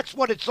 But that's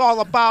what it's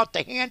all about.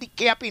 The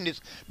handicapping has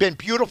been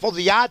beautiful.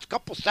 The Odds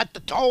Couple set the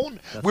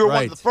tone. We were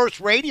one of the first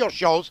radio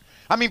shows,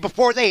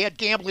 before they had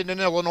gambling in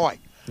Illinois.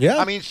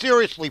 Yeah.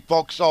 Seriously,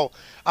 folks. So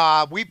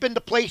we've been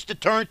the place to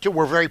turn to.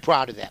 We're very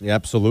proud of that. Yeah,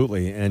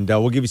 absolutely. And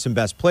we'll give you some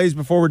best plays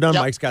before we're done.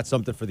 Yep. Mike's got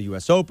something for the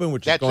U.S. Open,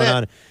 which is going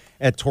on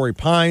at Torrey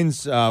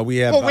Pines. We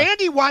have. Well,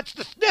 Randy wants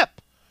the snip.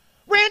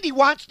 Randy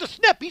wants the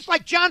snip. He's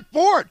like John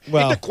Ford in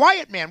The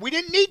Quiet Man. We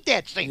didn't need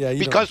that thing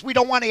because we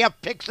don't want to have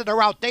picks that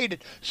are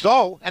outdated.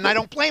 And I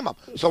don't blame him.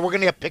 So we're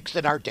going to have picks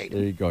that are dated.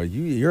 There you go.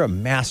 You're a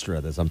master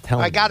of this, I'm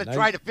telling you. I got to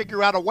try to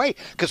figure out a way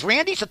because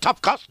Randy's a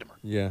tough customer.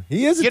 Yeah,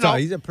 he is tough.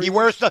 He's a pretty... He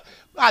wears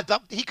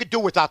he could do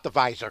without the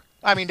visor.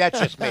 That's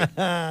just me.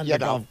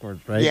 Golf course,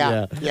 right?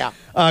 Yeah.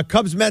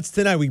 Cubs Mets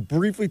tonight. We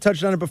briefly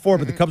touched on it before,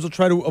 but the Cubs will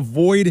try to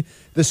avoid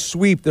the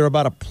sweep. They're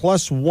about a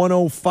plus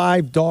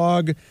 105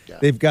 dog. Yeah.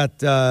 They've got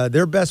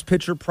their best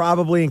pitcher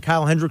probably, and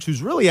Kyle Hendricks,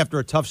 who's really after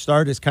a tough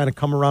start has kind of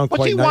come around quite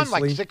nicely. What's he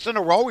won, like 6 in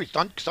a row? He's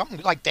done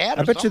something like that.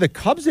 I bet you the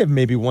Cubs have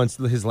maybe won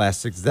his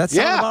last 6. Does that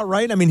sound about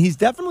right? He's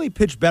definitely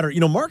pitched better.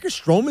 Marcus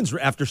Stroman's,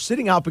 after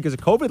sitting out because of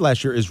COVID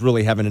last year, is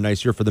really having a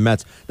nice year for the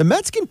Mets. The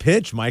Mets can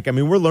pitch, Mike.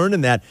 We're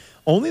learning that.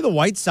 Only the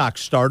White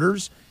Sox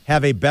starters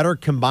have a better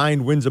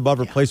combined wins above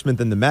replacement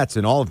than the Mets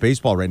in all of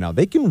baseball right now.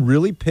 They can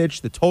really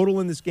pitch. The total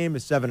in this game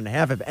is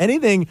 7.5. If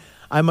anything,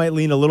 I might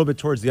lean a little bit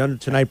towards the under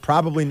tonight.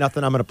 Probably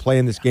nothing I'm going to play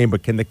in this game,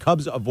 but can the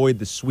Cubs avoid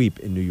the sweep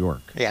in New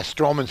York? Yeah,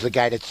 Stroman's the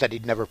guy that said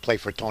he'd never play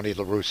for Tony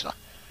La Russa.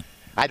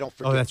 I don't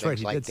forget that's things right.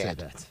 He like did that.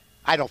 Say that.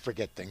 I don't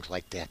forget things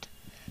like that.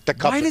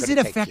 Why does it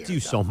affect you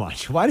so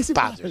much? Why does it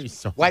bother you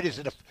so much? Why does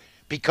it?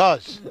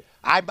 Because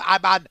I'm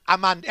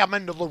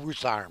in the La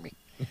Russa army.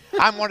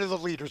 I'm one of the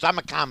leaders. I'm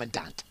a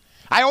commandant.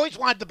 I always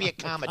wanted to be a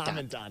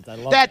commandant. I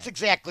love That's that.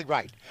 exactly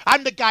right.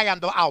 I'm the guy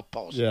on the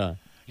outpost. Yeah.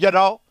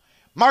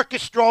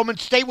 Marcus Stroman,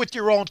 stay with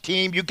your own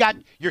team.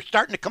 You're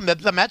starting to come.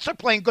 The Mets are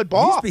playing good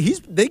ball.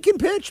 They can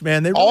pitch,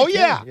 man. They really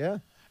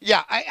can.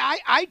 Yeah.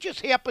 I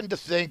just happen to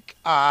think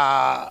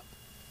that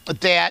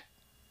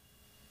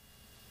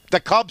the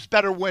Cubs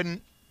better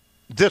win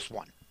this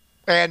one,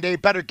 and they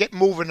better get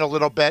moving a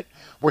little bit.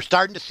 We're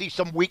starting to see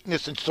some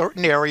weakness in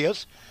certain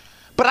areas,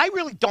 but I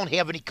really don't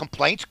have any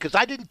complaints because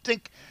I don't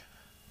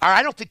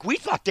think we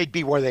thought they'd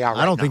be where they are right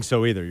now. I don't think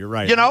so either. You're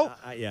right.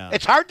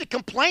 It's hard to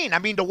complain.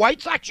 The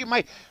White Sox,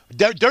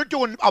 they're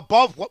doing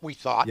above what we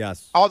thought.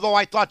 Yes. Although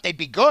I thought they'd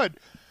be good.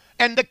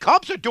 And the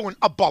Cubs are doing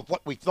above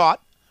what we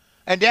thought.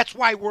 And that's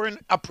why we're in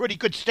a pretty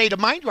good state of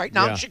mind right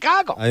now in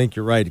Chicago. I think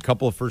you're right. A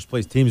couple of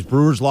first-place teams.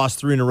 Brewers lost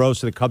 3 in a row,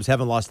 so the Cubs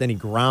haven't lost any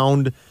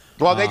ground.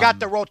 Well, they got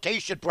the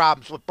rotation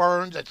problems with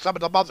Burns and some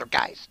of the other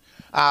guys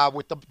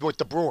with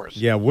the Brewers.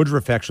 Yeah,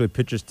 Woodruff actually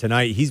pitches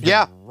tonight. He's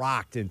been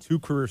rocked in 2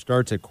 career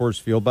starts at Coors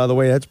Field, by the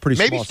way. That's pretty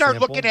Maybe small start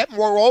sample. looking at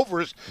more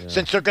overs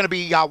since they're going to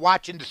be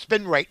watching the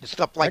spin rate and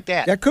stuff like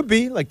that. That could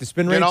be. Like the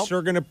spin rates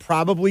are going to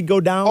probably go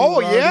down. Oh,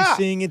 We're already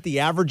seeing it. The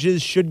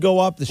averages should go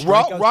up. The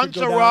strikeouts runs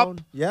should go are down.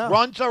 up. Yeah.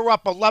 Runs are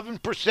up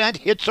 11%.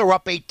 Hits are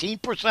up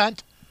 18%.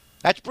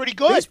 That's pretty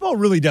good. Baseball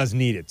really does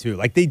need it, too.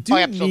 Like, they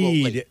do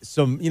need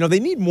some, they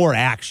need more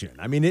action.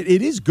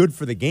 It is good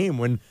for the game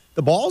when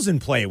the ball's in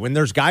play, when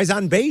there's guys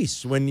on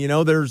base, when,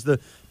 there's the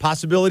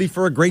possibility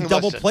for a great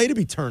double play to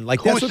be turned.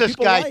 Like, that's what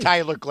people like. Who's this guy,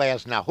 Tyler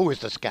Glass, now? Who is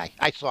this guy?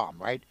 I saw him,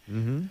 right?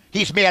 Mm-hmm.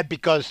 He's mad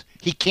because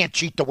he can't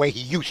cheat the way he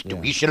used to.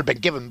 Yeah. He should have been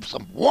given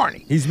some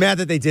warning. He's mad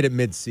that they did it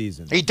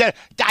mid-season. He did.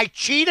 I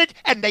cheated,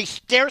 and they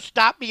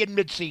stopped me in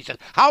mid-season.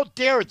 How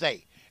dare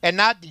they? And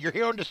you're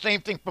hearing the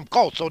same thing from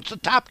Cole. So it's the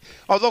top.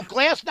 Although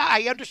Glass,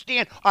 I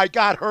understand I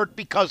got hurt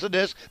because of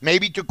this.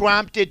 Maybe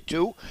DeGrom did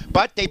too.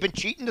 But they've been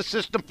cheating the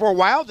system for a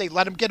while. They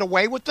let him get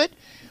away with it.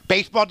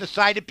 Baseball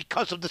decided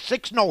because of the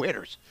 6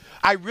 no-hitters.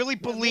 I really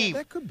believe.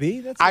 That could be.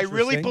 That's I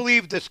really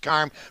believe this,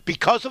 Carm,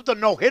 because of the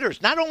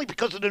no-hitters. Not only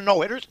because of the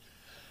no-hitters,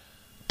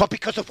 but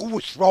because of who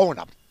was throwing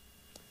them.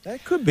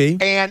 That could be.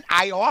 And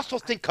I also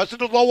think because of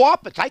the low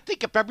offense. I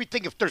think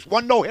if there's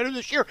one no-hitter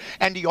this year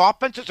and the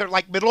offenses are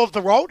like middle of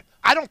the road,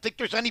 I don't think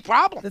there's any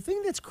problem. The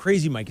thing that's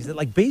crazy, Mike, is that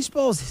like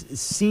baseball's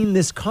seen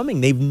this coming.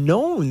 They've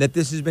known that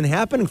this has been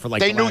happening for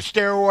they knew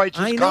steroids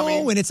was coming. I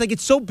know, and it's like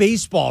it's so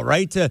baseball,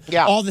 right?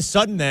 All of a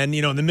sudden then,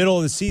 in the middle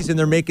of the season,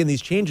 they're making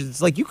these changes.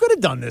 It's like you could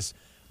have done this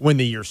when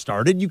the year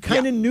started. You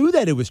kind of knew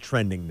that it was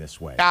trending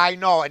this way. I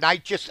know, and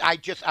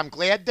I'm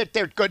glad that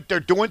they're good. They're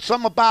doing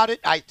something about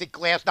it. I think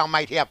Glasnow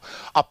might have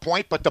a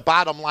point, but the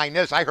bottom line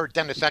is, I heard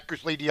Dennis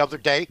Eckersley the other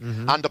day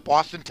on the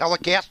Boston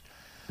telecast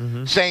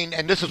saying,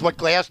 and this is what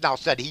Glasnow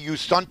said, he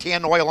used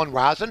suntan oil and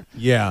rosin.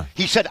 Yeah.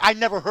 He said, I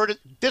never heard it.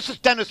 This is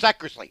Dennis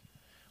Eckersley.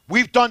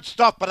 We've done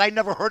stuff, but I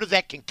never heard of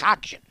that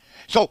concoction.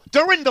 So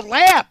they're in the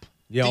lab,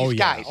 these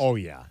guys. Oh,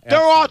 yeah.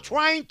 They're all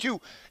trying to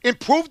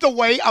improve the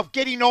way of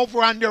getting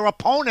over on their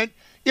opponent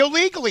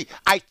illegally.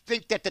 I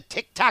think that the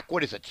tic-tac,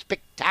 what is it?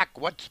 Spick-tac?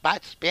 What?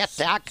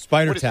 Spat-tac?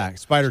 Spider-tac.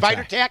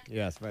 Spider-tac?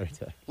 Yeah,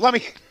 spider-tac. Let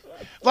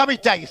me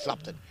tell you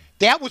something.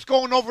 That was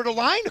going over the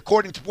line,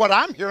 according to what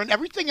I'm hearing.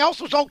 Everything else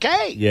was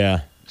okay.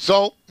 Yeah.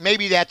 So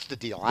maybe that's the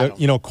deal. I don't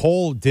know.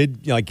 Cole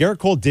did, Garrett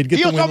Cole did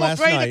get the win last night. He was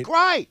almost ready to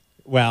cry.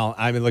 Well,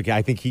 I mean, look,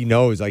 I think he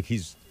knows, and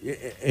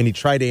he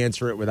tried to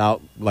answer it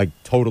without,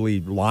 totally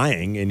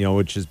lying, and,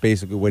 which is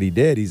basically what he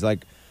did. He's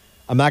like,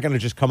 I'm not going to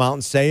just come out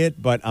and say it,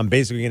 but I'm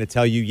basically going to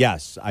tell you,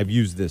 yes, I've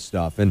used this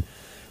stuff. And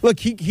look,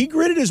 he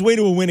gritted his way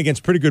to a win against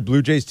a pretty good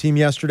Blue Jays team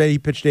yesterday. He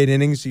pitched 8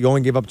 innings. He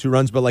only gave up 2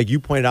 runs, but like you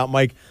pointed out,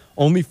 Mike,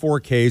 only 4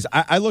 Ks.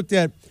 I looked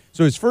at,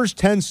 so his first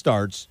 10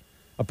 starts,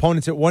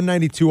 opponents at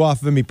 192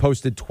 off of him. He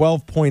posted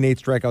 12.8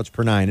 strikeouts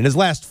per 9. In his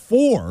last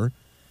 4,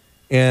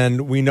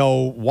 and we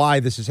know why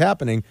this is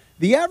happening,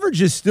 the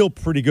average is still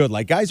pretty good.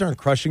 Like, guys aren't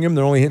crushing him.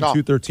 They're only hitting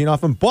 213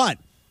 off him. But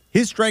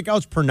his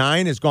strikeouts per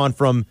 9 has gone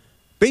from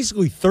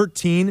basically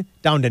 13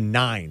 down to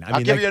 9.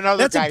 I'll give you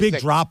another that's guy a big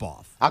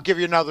drop-off. I'll give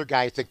you another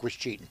guy I think was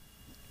cheating.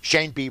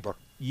 Shane Bieber.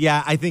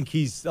 Yeah, I think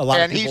he's a lot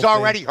of people and he's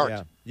already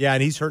hurt. Yeah,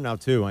 and he's hurt now,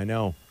 too. I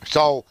know.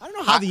 So I don't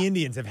know how the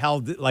Indians have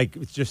held,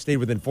 just stayed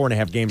within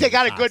 4.5 games. They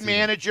got a good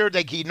manager.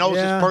 He knows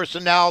his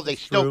personnel.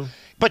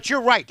 But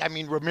you're right. I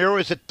mean,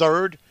 Ramirez at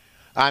third.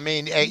 I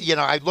mean,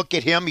 I look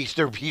at him. He's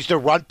their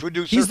run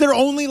producer. He's their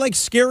only,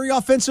 scary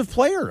offensive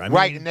player.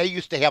 Right, and they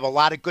used to have a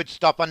lot of good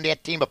stuff on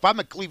that team. If I'm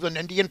a Cleveland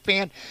Indian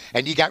fan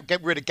and you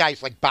get rid of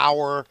guys like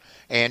Bauer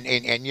and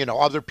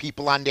other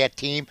people on that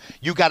team,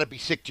 you got to be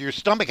sick to your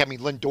stomach. I mean,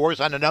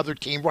 Lindor's on another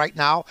team right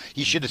now.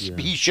 He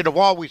should have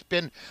always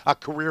been a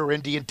career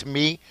Indian to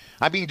me.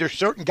 I mean, there's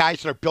certain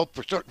guys that are built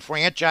for certain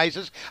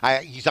franchises.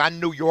 He's on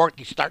New York.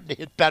 He's starting to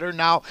hit better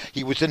now.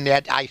 He was in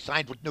that I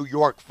signed with New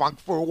York funk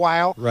for a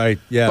while. Right,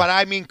 yeah. But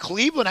I mean,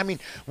 Cleveland,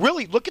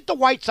 really, look at the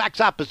White Sox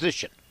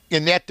opposition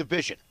in that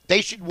division. They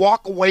should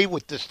walk away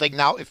with this thing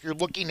now if you're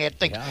looking at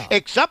things,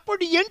 except for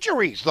the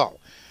injuries, though.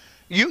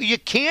 You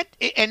can't,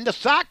 and the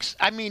Sox,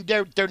 I mean,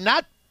 they're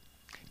not,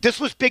 this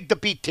was big to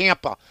beat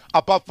Tampa,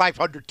 above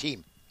 500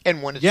 team.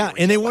 And won a series. Yeah,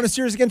 and they won a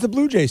series against the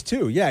Blue Jays,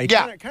 too. Yeah, it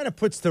kind of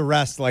puts to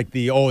rest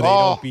they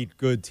don't beat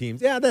good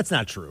teams. Yeah, that's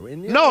not true.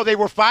 And, no, they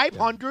were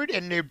 500,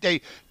 and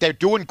they're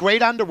doing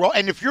great on the road.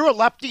 And if you're a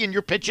lefty and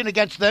you're pitching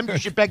against them, you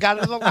should beg out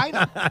of the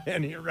lineup.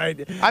 And you're right.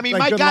 I mean,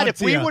 my God,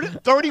 if we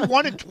would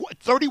 31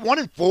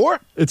 and 4,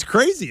 it's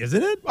crazy,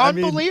 isn't it?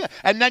 Unbelievable.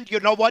 And then you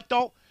know what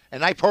though?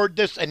 And I've heard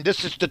this, and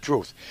this is the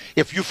truth.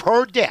 If you've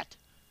heard that,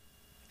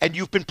 and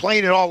you've been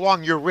playing it all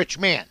along, you're a rich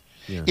man.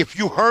 Yeah. If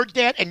you heard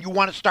that and you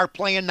want to start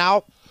playing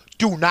now,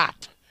 do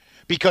not,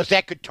 because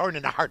that could turn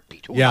in a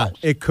heartbeat. Who knows?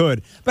 It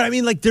could. But, I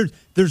mean,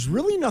 there's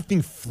really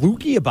nothing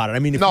fluky about it. I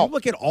mean, if you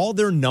look at all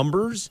their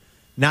numbers,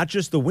 not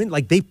just the win,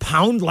 they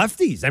pound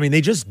lefties. I mean,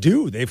 they just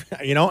do.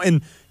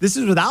 And this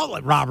is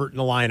without Robert in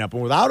the lineup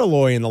and without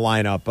Eloy in the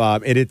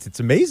lineup. It's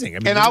amazing. I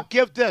mean, and I'll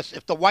give this.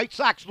 If the White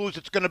Sox lose,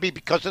 it's going to be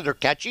because of their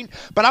catching.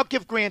 But I'll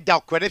give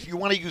Grandal credit. If you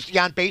want to use the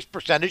on-base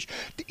percentage,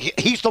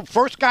 he's the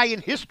first guy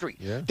in history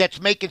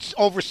that's making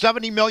over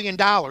 $70 million.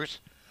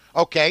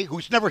 Okay,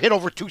 who's never hit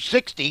over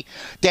 260,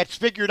 that's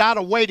figured out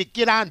a way to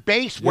get on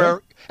base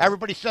where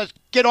everybody says,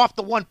 get off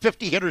the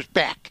 150 hitter's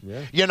back.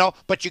 Yeah.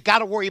 But you got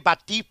to worry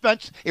about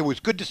defense. It was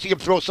good to see him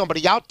throw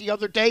somebody out the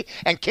other day.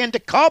 And can the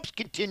Cubs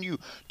continue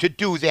to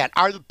do that?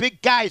 Are the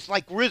big guys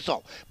like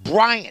Rizzo,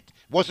 Bryant,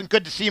 wasn't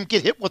good to see him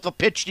get hit with a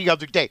pitch the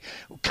other day.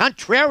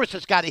 Contreras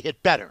has got to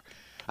hit better.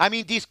 I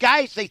mean, these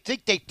guys, they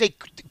think they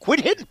quit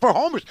hitting for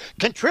homers.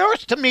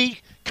 Contreras, to me,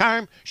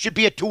 Carm, should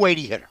be a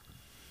 280 hitter.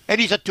 And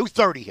he's a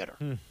 230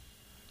 hitter.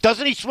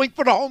 Doesn't he swing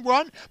for the home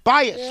run?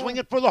 Baez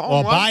swinging for the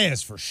home run. Well,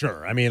 Baez for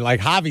sure. I mean,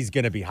 Javi's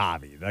going to be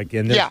Javi.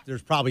 And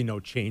there's probably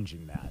no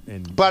changing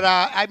that. But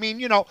I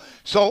mean,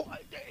 so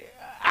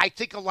I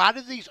think a lot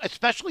of these,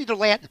 especially the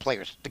Latin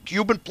players, the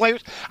Cuban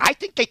players, I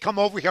think they come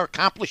over here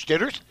accomplished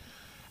hitters.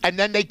 And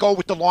then they go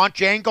with the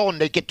launch angle, and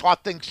they get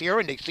taught things here,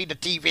 and they see the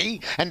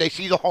TV, and they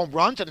see the home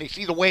runs, and they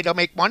see the way to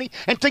make money,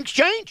 and things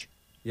change.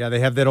 Yeah, they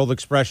have that old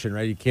expression,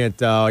 right? You can't,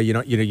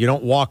 you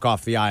don't walk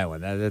off the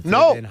island.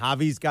 No. And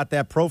Javi's got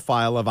that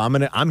profile of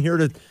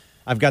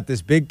I've got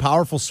this big,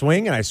 powerful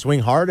swing, and I swing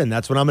hard, and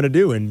that's what I'm going to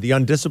do. And the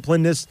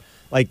undisciplinedness,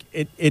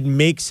 it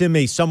makes him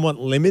a somewhat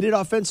limited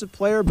offensive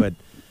player. But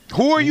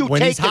who are you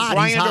taking,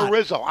 Bryant or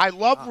Rizzo? I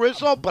love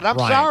Rizzo, but I'm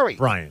sorry,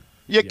 Bryant.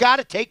 You got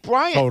to take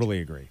Bryant.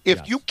 Totally agree.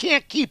 If you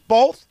can't keep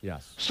both,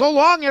 so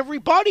long,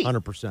 everybody.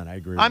 100%, I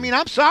agree. I mean,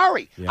 I'm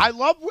sorry. Yeah.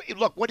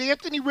 Look, what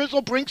Anthony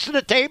Rizzo brings to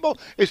the table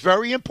is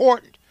very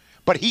important.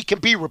 but he can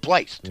be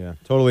replaced. Yeah,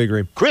 totally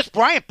agree. Chris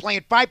Bryant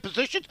playing 5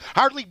 positions,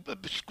 hardly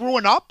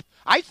screwing up.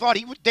 I thought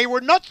they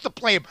were nuts to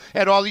play him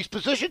at all these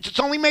positions. It's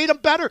only made him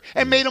better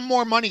and made him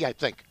more money, I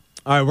think.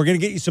 All right, we're going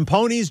to get you some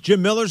ponies.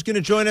 Jim Miller's going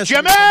to join us.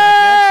 Jimmy!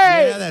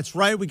 Yeah, that's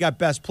right. We got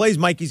best plays.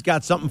 Mikey's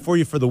got something for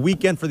you for the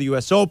weekend for the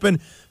U.S.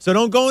 Open. So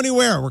don't go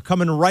anywhere. We're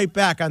coming right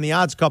back on The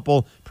Odds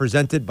Couple,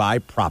 presented by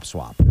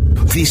PropSwap.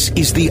 This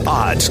is The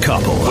Odds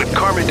Couple with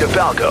Carmen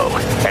DeFalco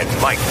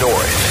and Mike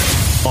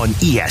North on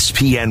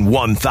ESPN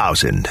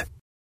 1000.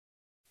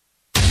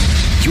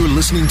 You're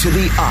listening to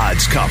The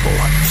Odds Couple,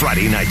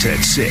 Friday nights at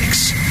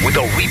 6, with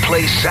a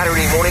replay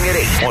Saturday morning at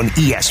 8 on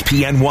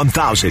ESPN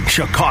 1000,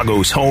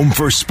 Chicago's home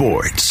for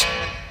sports.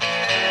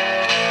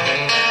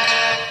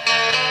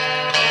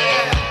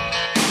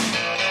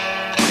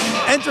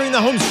 Entering the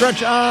home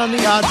stretch on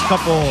The Odds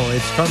Couple,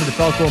 it's Carmen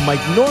DeFalco and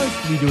Mike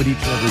North. We do it each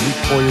and every week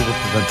for you.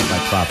 We're presented by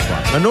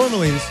PropSwap. Now,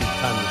 normally, this is the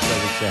time of the show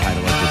we say hi to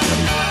our good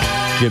buddy,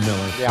 Jim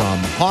Miller from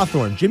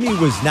Hawthorne. Jimmy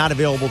was not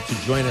available to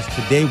join us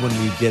today when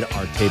we did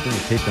our taping. We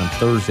taped on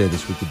Thursday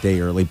this week, a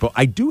day early. But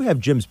I do have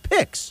Jim's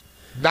picks.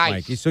 Nice.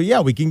 Mikey. So, yeah,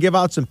 we can give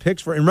out some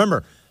picks for. And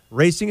remember,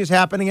 racing is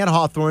happening at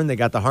Hawthorne. They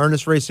got the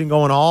harness racing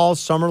going all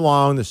summer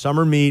long, the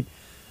summer meet.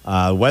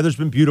 The weather's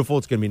been beautiful.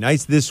 It's going to be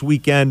nice this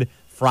weekend.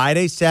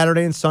 Friday,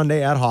 Saturday, and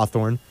Sunday at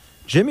Hawthorne.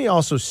 Jimmy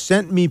also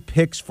sent me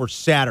picks for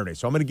Saturday,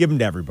 so I'm going to give them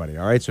to everybody,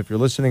 all right? So if you're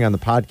listening on the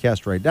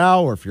podcast right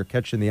now or if you're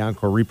catching the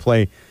encore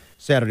replay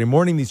Saturday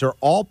morning, these are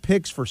all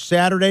picks for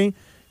Saturday.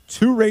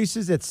 2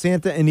 races at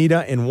Santa Anita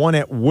and 1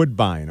 at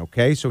Woodbine,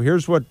 okay? So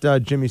here's what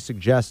Jimmy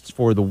suggests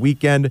for the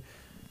weekend.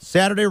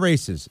 Saturday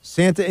races,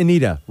 Santa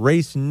Anita,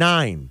 race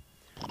 9.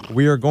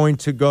 We are going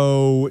to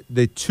go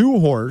the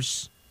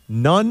 2-horse,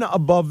 None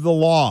Above the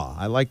Law.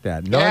 I like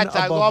that. None Above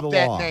I love the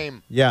that Law.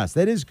 name. Yes,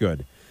 that is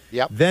good.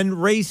 Yep. Then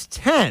race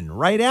 10,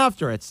 right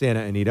after at Santa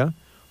Anita,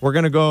 we're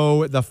going to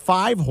go the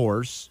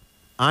 5-horse,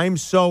 I'm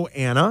So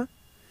Anna.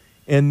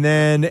 And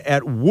then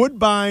at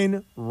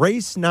Woodbine,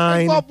 race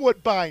 9. I love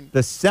Woodbine.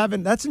 The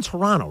 7, that's in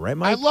Toronto, right,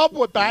 Mike? I love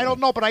Woodbine. I don't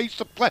know, but I used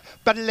to play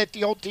better at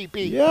the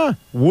OTB. Yeah.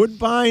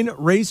 Woodbine,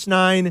 race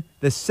 9,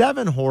 the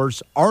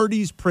 7-horse,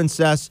 Artie's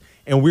Princess.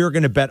 And we are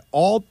going to bet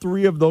all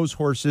 3 of those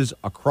horses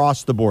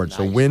across the board. Nice.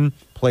 So win,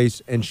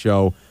 place, and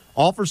show.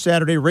 All for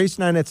Saturday. Race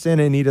 9 at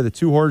Santa Anita, the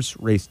 2-horse.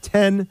 Race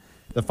 10,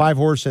 the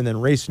 5-horse. And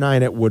then race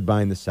 9 at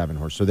Woodbine, the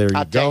 7-horse. So there you go.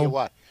 I'll tell you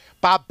what.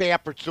 Bob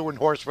Baffert suing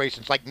horse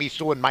racing like me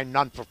suing my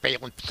nun for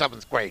failing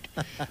 7th grade.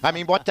 I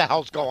mean, what the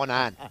hell's going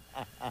on?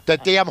 The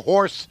damn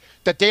horse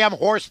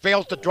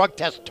fails the drug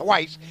test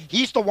twice.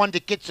 He's the one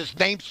that gets his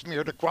name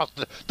smeared across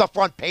the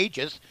front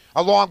pages,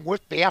 along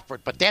with Baffert.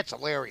 But that's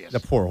hilarious.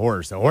 The poor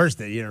horse. The horse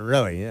that,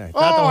 really, yeah. It's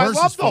not the horse's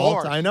I love the fault.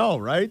 horse. I know,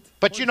 right?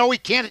 But he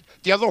can't.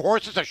 The other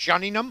horses are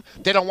shunning him.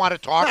 They don't want to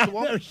talk to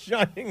him. They're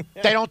shunning him.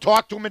 They don't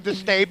talk to him in the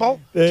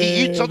stable.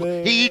 He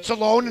eats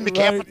alone in the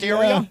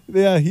cafeteria.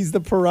 Yeah, he's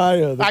the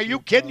pariah. Are you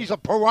kidding? He's a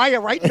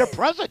pariah right in their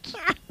presence.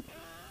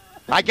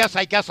 I guess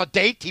a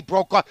date. He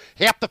broke up.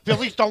 Half the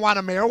Phillies don't want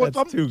a mare with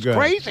That's him. Too good. It's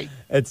crazy.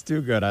 It's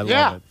too good. I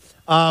love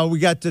it. We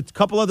got a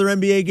couple other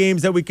NBA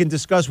games that we can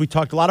discuss. We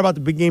talked a lot about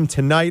the big game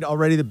tonight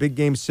already, the big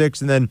game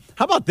 6. And then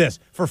how about this?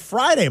 For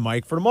Friday,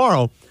 Mike, for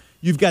tomorrow,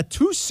 you've got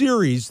 2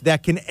 series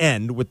that can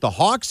end with the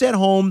Hawks at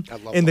home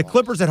and the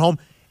Clippers at home.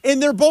 And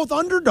they're both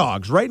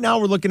underdogs. Right now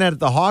we're looking at it,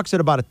 the Hawks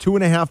at about a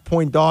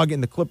 2.5-point dog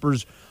and the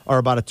Clippers are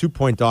about a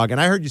 2-point dog. And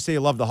I heard you say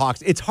you love the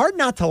Hawks. It's hard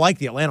not to like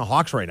the Atlanta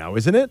Hawks right now,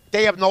 isn't it?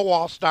 They have no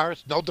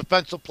all-stars, no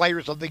defensive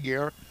players of the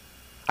year.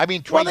 I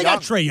mean, they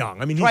got Trae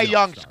Young. I mean, Trae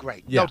Young's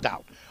great, no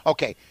doubt.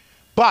 Okay.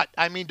 But,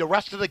 I mean, the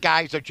rest of the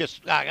guys are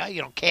just,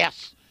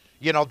 casts.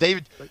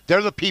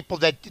 They're the people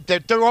that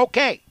they're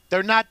okay.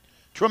 They're not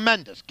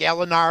tremendous.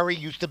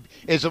 Gallinari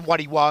isn't what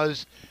he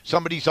was.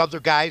 Some of these other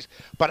guys.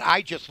 But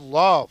I just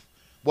love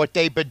what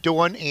they've been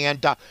doing.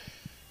 And,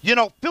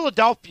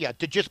 Philadelphia,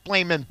 to just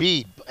blame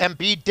Embiid.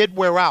 Embiid did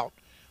wear out.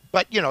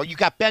 But, you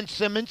got Ben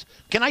Simmons.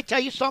 Can I tell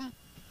you something?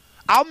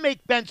 I'll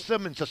make Ben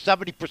Simmons a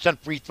 70%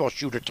 free throw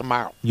shooter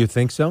tomorrow. You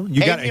think so?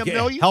 You got me $1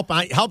 million. Help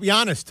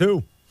Giannis,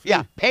 too.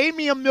 Yeah, pay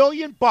me $1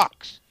 million.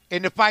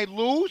 And if I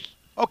lose,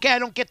 okay, I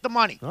don't get the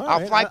money.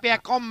 I'll fly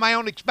back home on my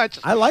own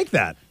expenses. I like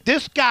that.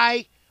 This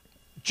guy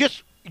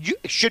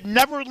should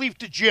never leave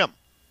the gym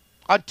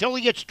until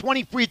he gets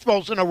 20 free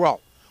throws in a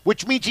row,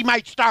 which means he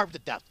might starve to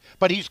death.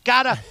 But he's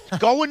got to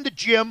go in the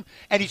gym,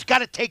 and he's got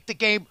to take the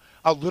game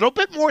a little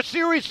bit more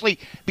seriously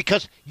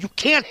because you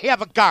can't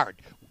have a guard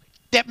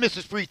that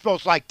misses free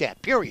throws like that,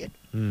 period.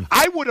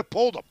 I would have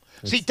pulled him.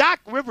 See,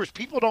 Doc Rivers,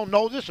 people don't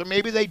know this, or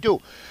maybe they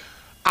do.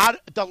 Out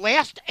the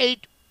last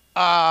 8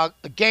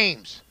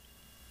 games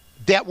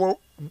that were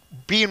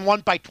being won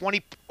by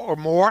 20 or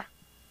more,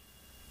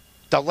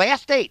 the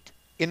last 8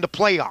 in the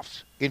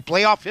playoffs, in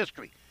playoff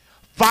history,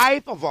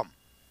 5 of them,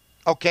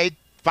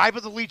 5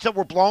 of the leads that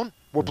were blown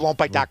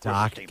by Doc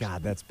Rivers teams.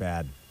 God, that's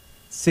bad.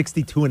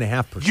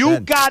 62.5%. You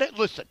got it.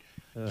 Listen,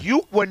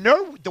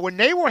 when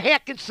they were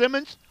hacking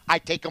Simmons, I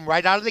take him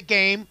right out of the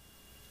game,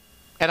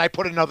 and I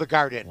put another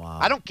guard in. Wow.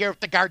 I don't care if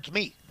the guard's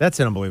me. That's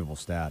an unbelievable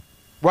stat.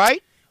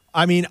 Right?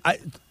 I mean,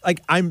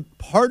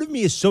 part of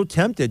me is so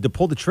tempted to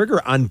pull the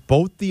trigger on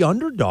both the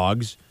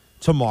underdogs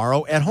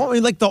tomorrow at home. I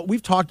mean,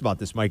 we've talked about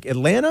this, Mike.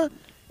 Atlanta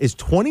is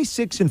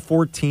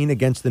 26-14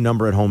 against the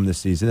number at home this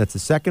season. That's the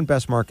second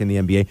best mark in the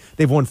NBA.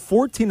 They've won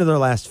 14 of their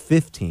last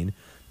 15.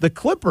 The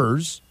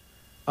Clippers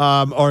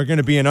are going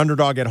to be an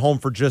underdog at home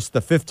for just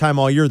the fifth time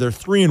all year. They're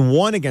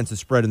 3-1 against the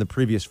spread in the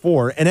previous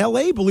 4. And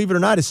LA, believe it or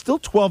not, is still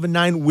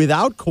 12-9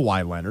 without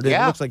Kawhi Leonard.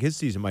 It looks like his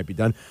season might be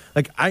done.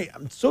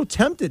 I'm so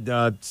tempted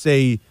to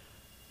say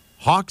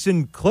Hawks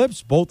and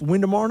Clips both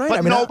win tomorrow night.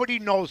 But nobody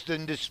knows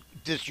in this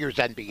year's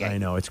NBA. I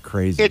know, it's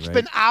crazy. It's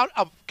been out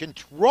of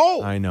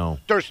control. I know.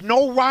 There's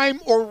no rhyme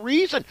or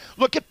reason.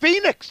 Look at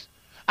Phoenix.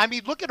 I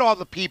mean, look at all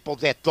the people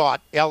that thought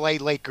L.A.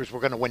 Lakers were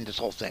going to win this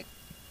whole thing.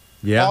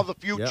 Yeah. All the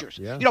futures.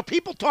 Yeah. You know,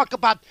 people talk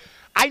about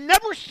 – I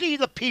never see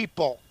the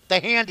people,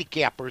 the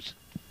handicappers,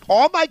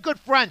 all my good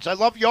friends, I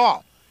love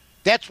y'all.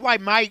 That's why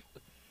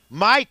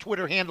my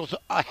Twitter handle's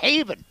a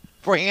haven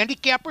for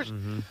handicappers.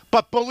 Mm-hmm.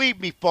 But believe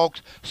me,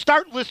 folks,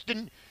 start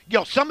listing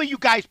 – some of you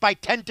guys buy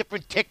 10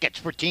 different tickets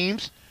for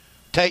teams –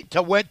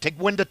 to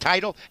win the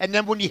title, and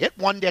then when you hit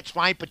one, that's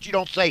fine. But you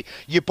don't say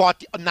you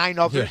bought 9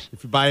 others. Yeah,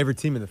 if you buy every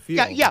team in the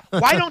field. Yeah.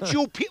 Why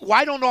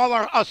don't all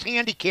us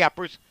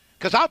handicappers?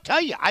 Because I'll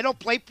tell you, I don't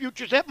play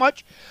futures that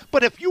much.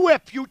 But if you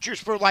have futures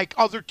for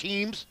other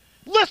teams,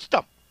 list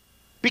them,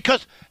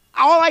 because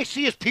all I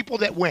see is people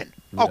that win.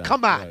 Yeah,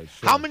 come on! Yeah,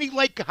 sure.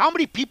 How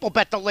many people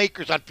bet the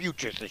Lakers on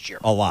futures this year?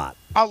 A lot.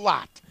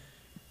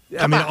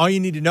 All you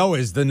need to know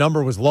is the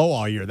number was low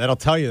all year. That'll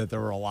tell you that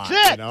there were a lot.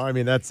 That's it. I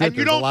mean, that's it. And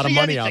There's a lot of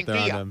money out there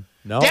on them.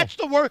 No. That's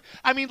the word.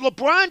 I mean,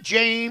 LeBron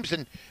James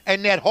and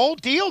that whole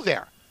deal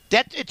there,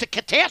 it's a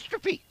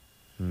catastrophe.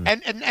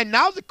 And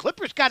now the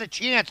Clippers got a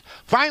chance,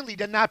 finally,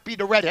 to not be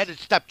the redheaded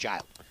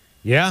stepchild.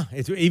 Yeah,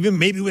 it's even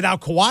maybe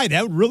without Kawhi,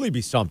 that would really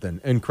be something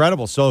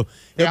incredible. So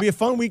it'll be a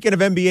fun weekend of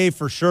NBA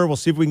for sure. We'll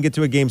see if we can get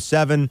to a Game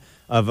 7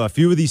 of a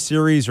few of these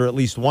series, or at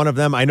least one of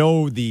them. I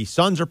know the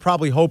Suns are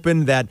probably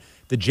hoping that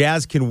the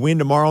Jazz can win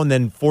tomorrow and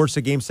then force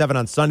a Game 7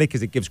 on Sunday,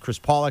 because it gives Chris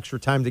Paul extra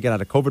time to get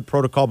out of COVID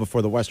protocol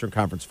before the Western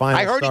Conference Finals.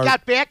 I heard he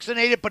got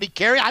vaccinated, but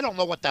I don't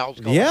know what the hell's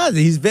going on.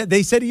 Yeah,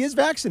 they said he is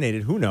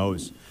vaccinated. Who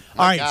knows?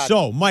 All right,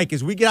 so, Mike,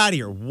 as we get out of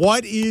here,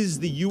 what is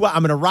the U.S.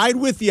 I'm going to ride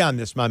with you on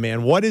this, my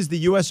man. What is the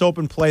U.S.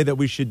 Open play that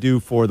we should do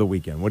for the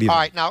weekend? What do you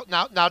think? All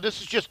right, now,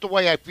 this is just the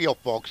way I feel,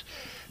 folks.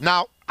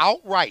 Now,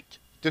 outright,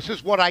 this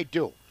is what I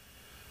do.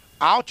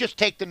 I'll just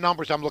take the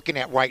numbers I'm looking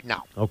at right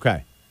now.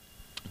 Okay.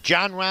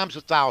 John Rahm's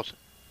 1,000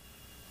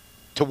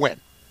 to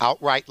win,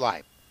 outright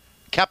live.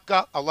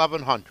 Koepka,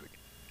 1,100.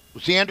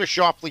 Xander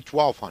Schauffele,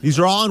 1,200. These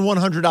are all on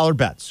 $100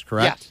 bets,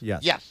 correct?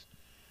 Yes.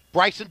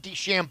 Bryson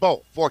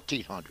DeChambeau,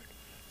 1,400.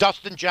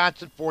 Dustin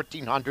Johnson,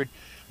 1,400.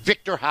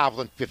 Victor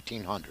Hovland,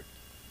 1,500.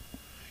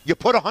 You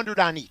put 100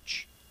 on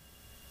each.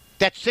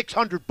 That's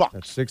 $600.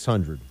 That's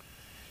 $600.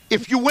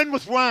 If you win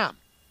with Rahm,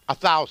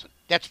 1,000.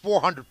 That's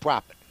 $400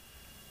 profit.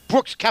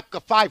 Brooks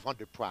Koepka,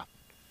 500 profit.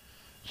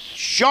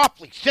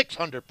 Schauffele,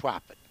 600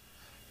 profit.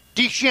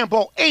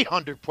 DeChambeau,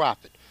 800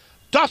 profit.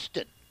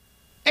 Dustin,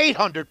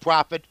 800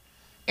 profit.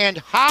 And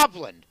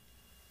Hovland,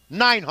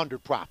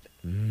 900 profit.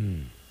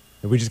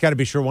 We just got to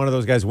be sure one of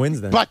those guys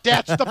wins then. But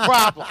that's the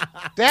problem.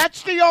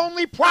 That's the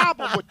only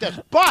problem with this.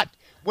 But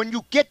when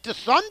you get to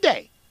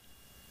Sunday,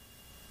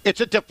 it's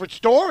a different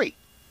story.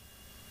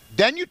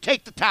 Then you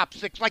take the top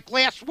 6 like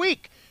last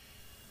week.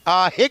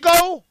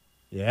 Higo.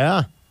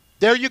 Yeah.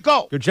 There you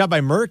go. Good job by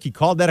Merck. He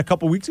called that a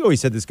couple weeks ago. He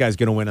said this guy's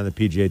going to win on the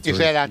PGA Tour. Is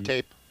that on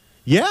tape?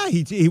 Yeah,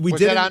 we did. Was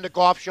that on the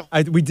golf show?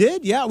 We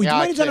did, yeah.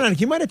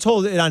 He might have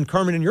told it on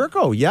Carmen and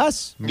Yurko,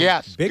 yes.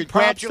 Yes. Big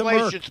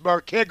congratulations,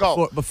 Merck.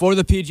 Higo. Before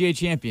the PGA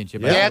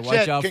Championship. Yeah.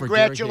 That's it.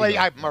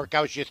 Congratulations. Merck,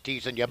 I was just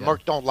teasing you. Yeah.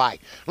 Merck, don't lie.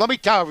 Let me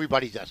tell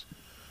everybody this.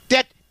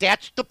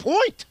 That's the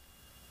point.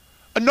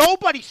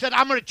 Nobody said,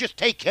 I'm going to just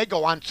take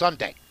Higo on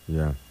Sunday.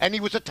 Yeah. And he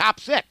was a top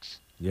 6.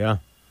 Yeah.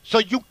 So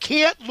you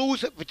can't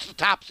lose it if it's the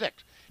top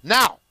 6.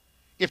 Now,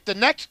 if the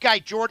next guy,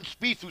 Jordan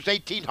Spieth, who's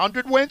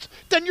 1,800, wins,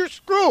 then you're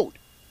screwed.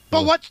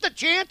 But what's the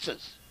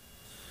chances?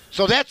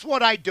 So that's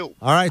what I do.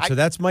 All right, so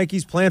that's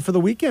Mikey's plan for the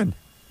weekend.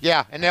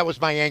 Yeah, and that was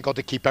my angle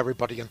to keep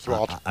everybody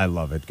enthralled. I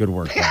love it. Good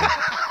work.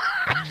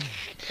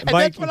 And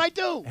Mike, that's what I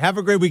do. Have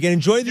a great weekend.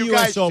 Enjoy the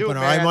U.S. Open,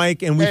 all right,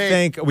 Mike? And we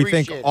thank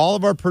all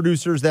of our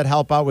producers that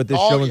help out with this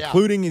show,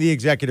 including the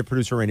executive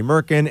producer, Randy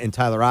Merkin, and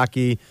Tyler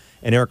Rocky,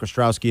 and Eric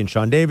Ostrowski, and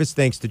Sean Davis.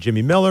 Thanks to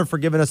Jimmy Miller for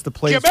giving us the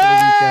plays for the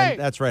weekend.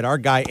 That's right, our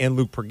guy, and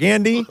Luke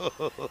Pergande.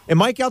 And,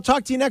 Mike, I'll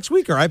talk to you next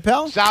week, all right,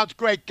 pal? Sounds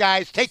great,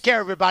 guys. Take care,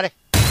 everybody.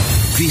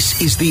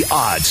 This is The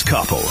Odds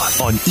Couple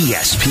on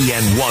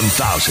ESPN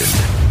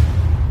 1000.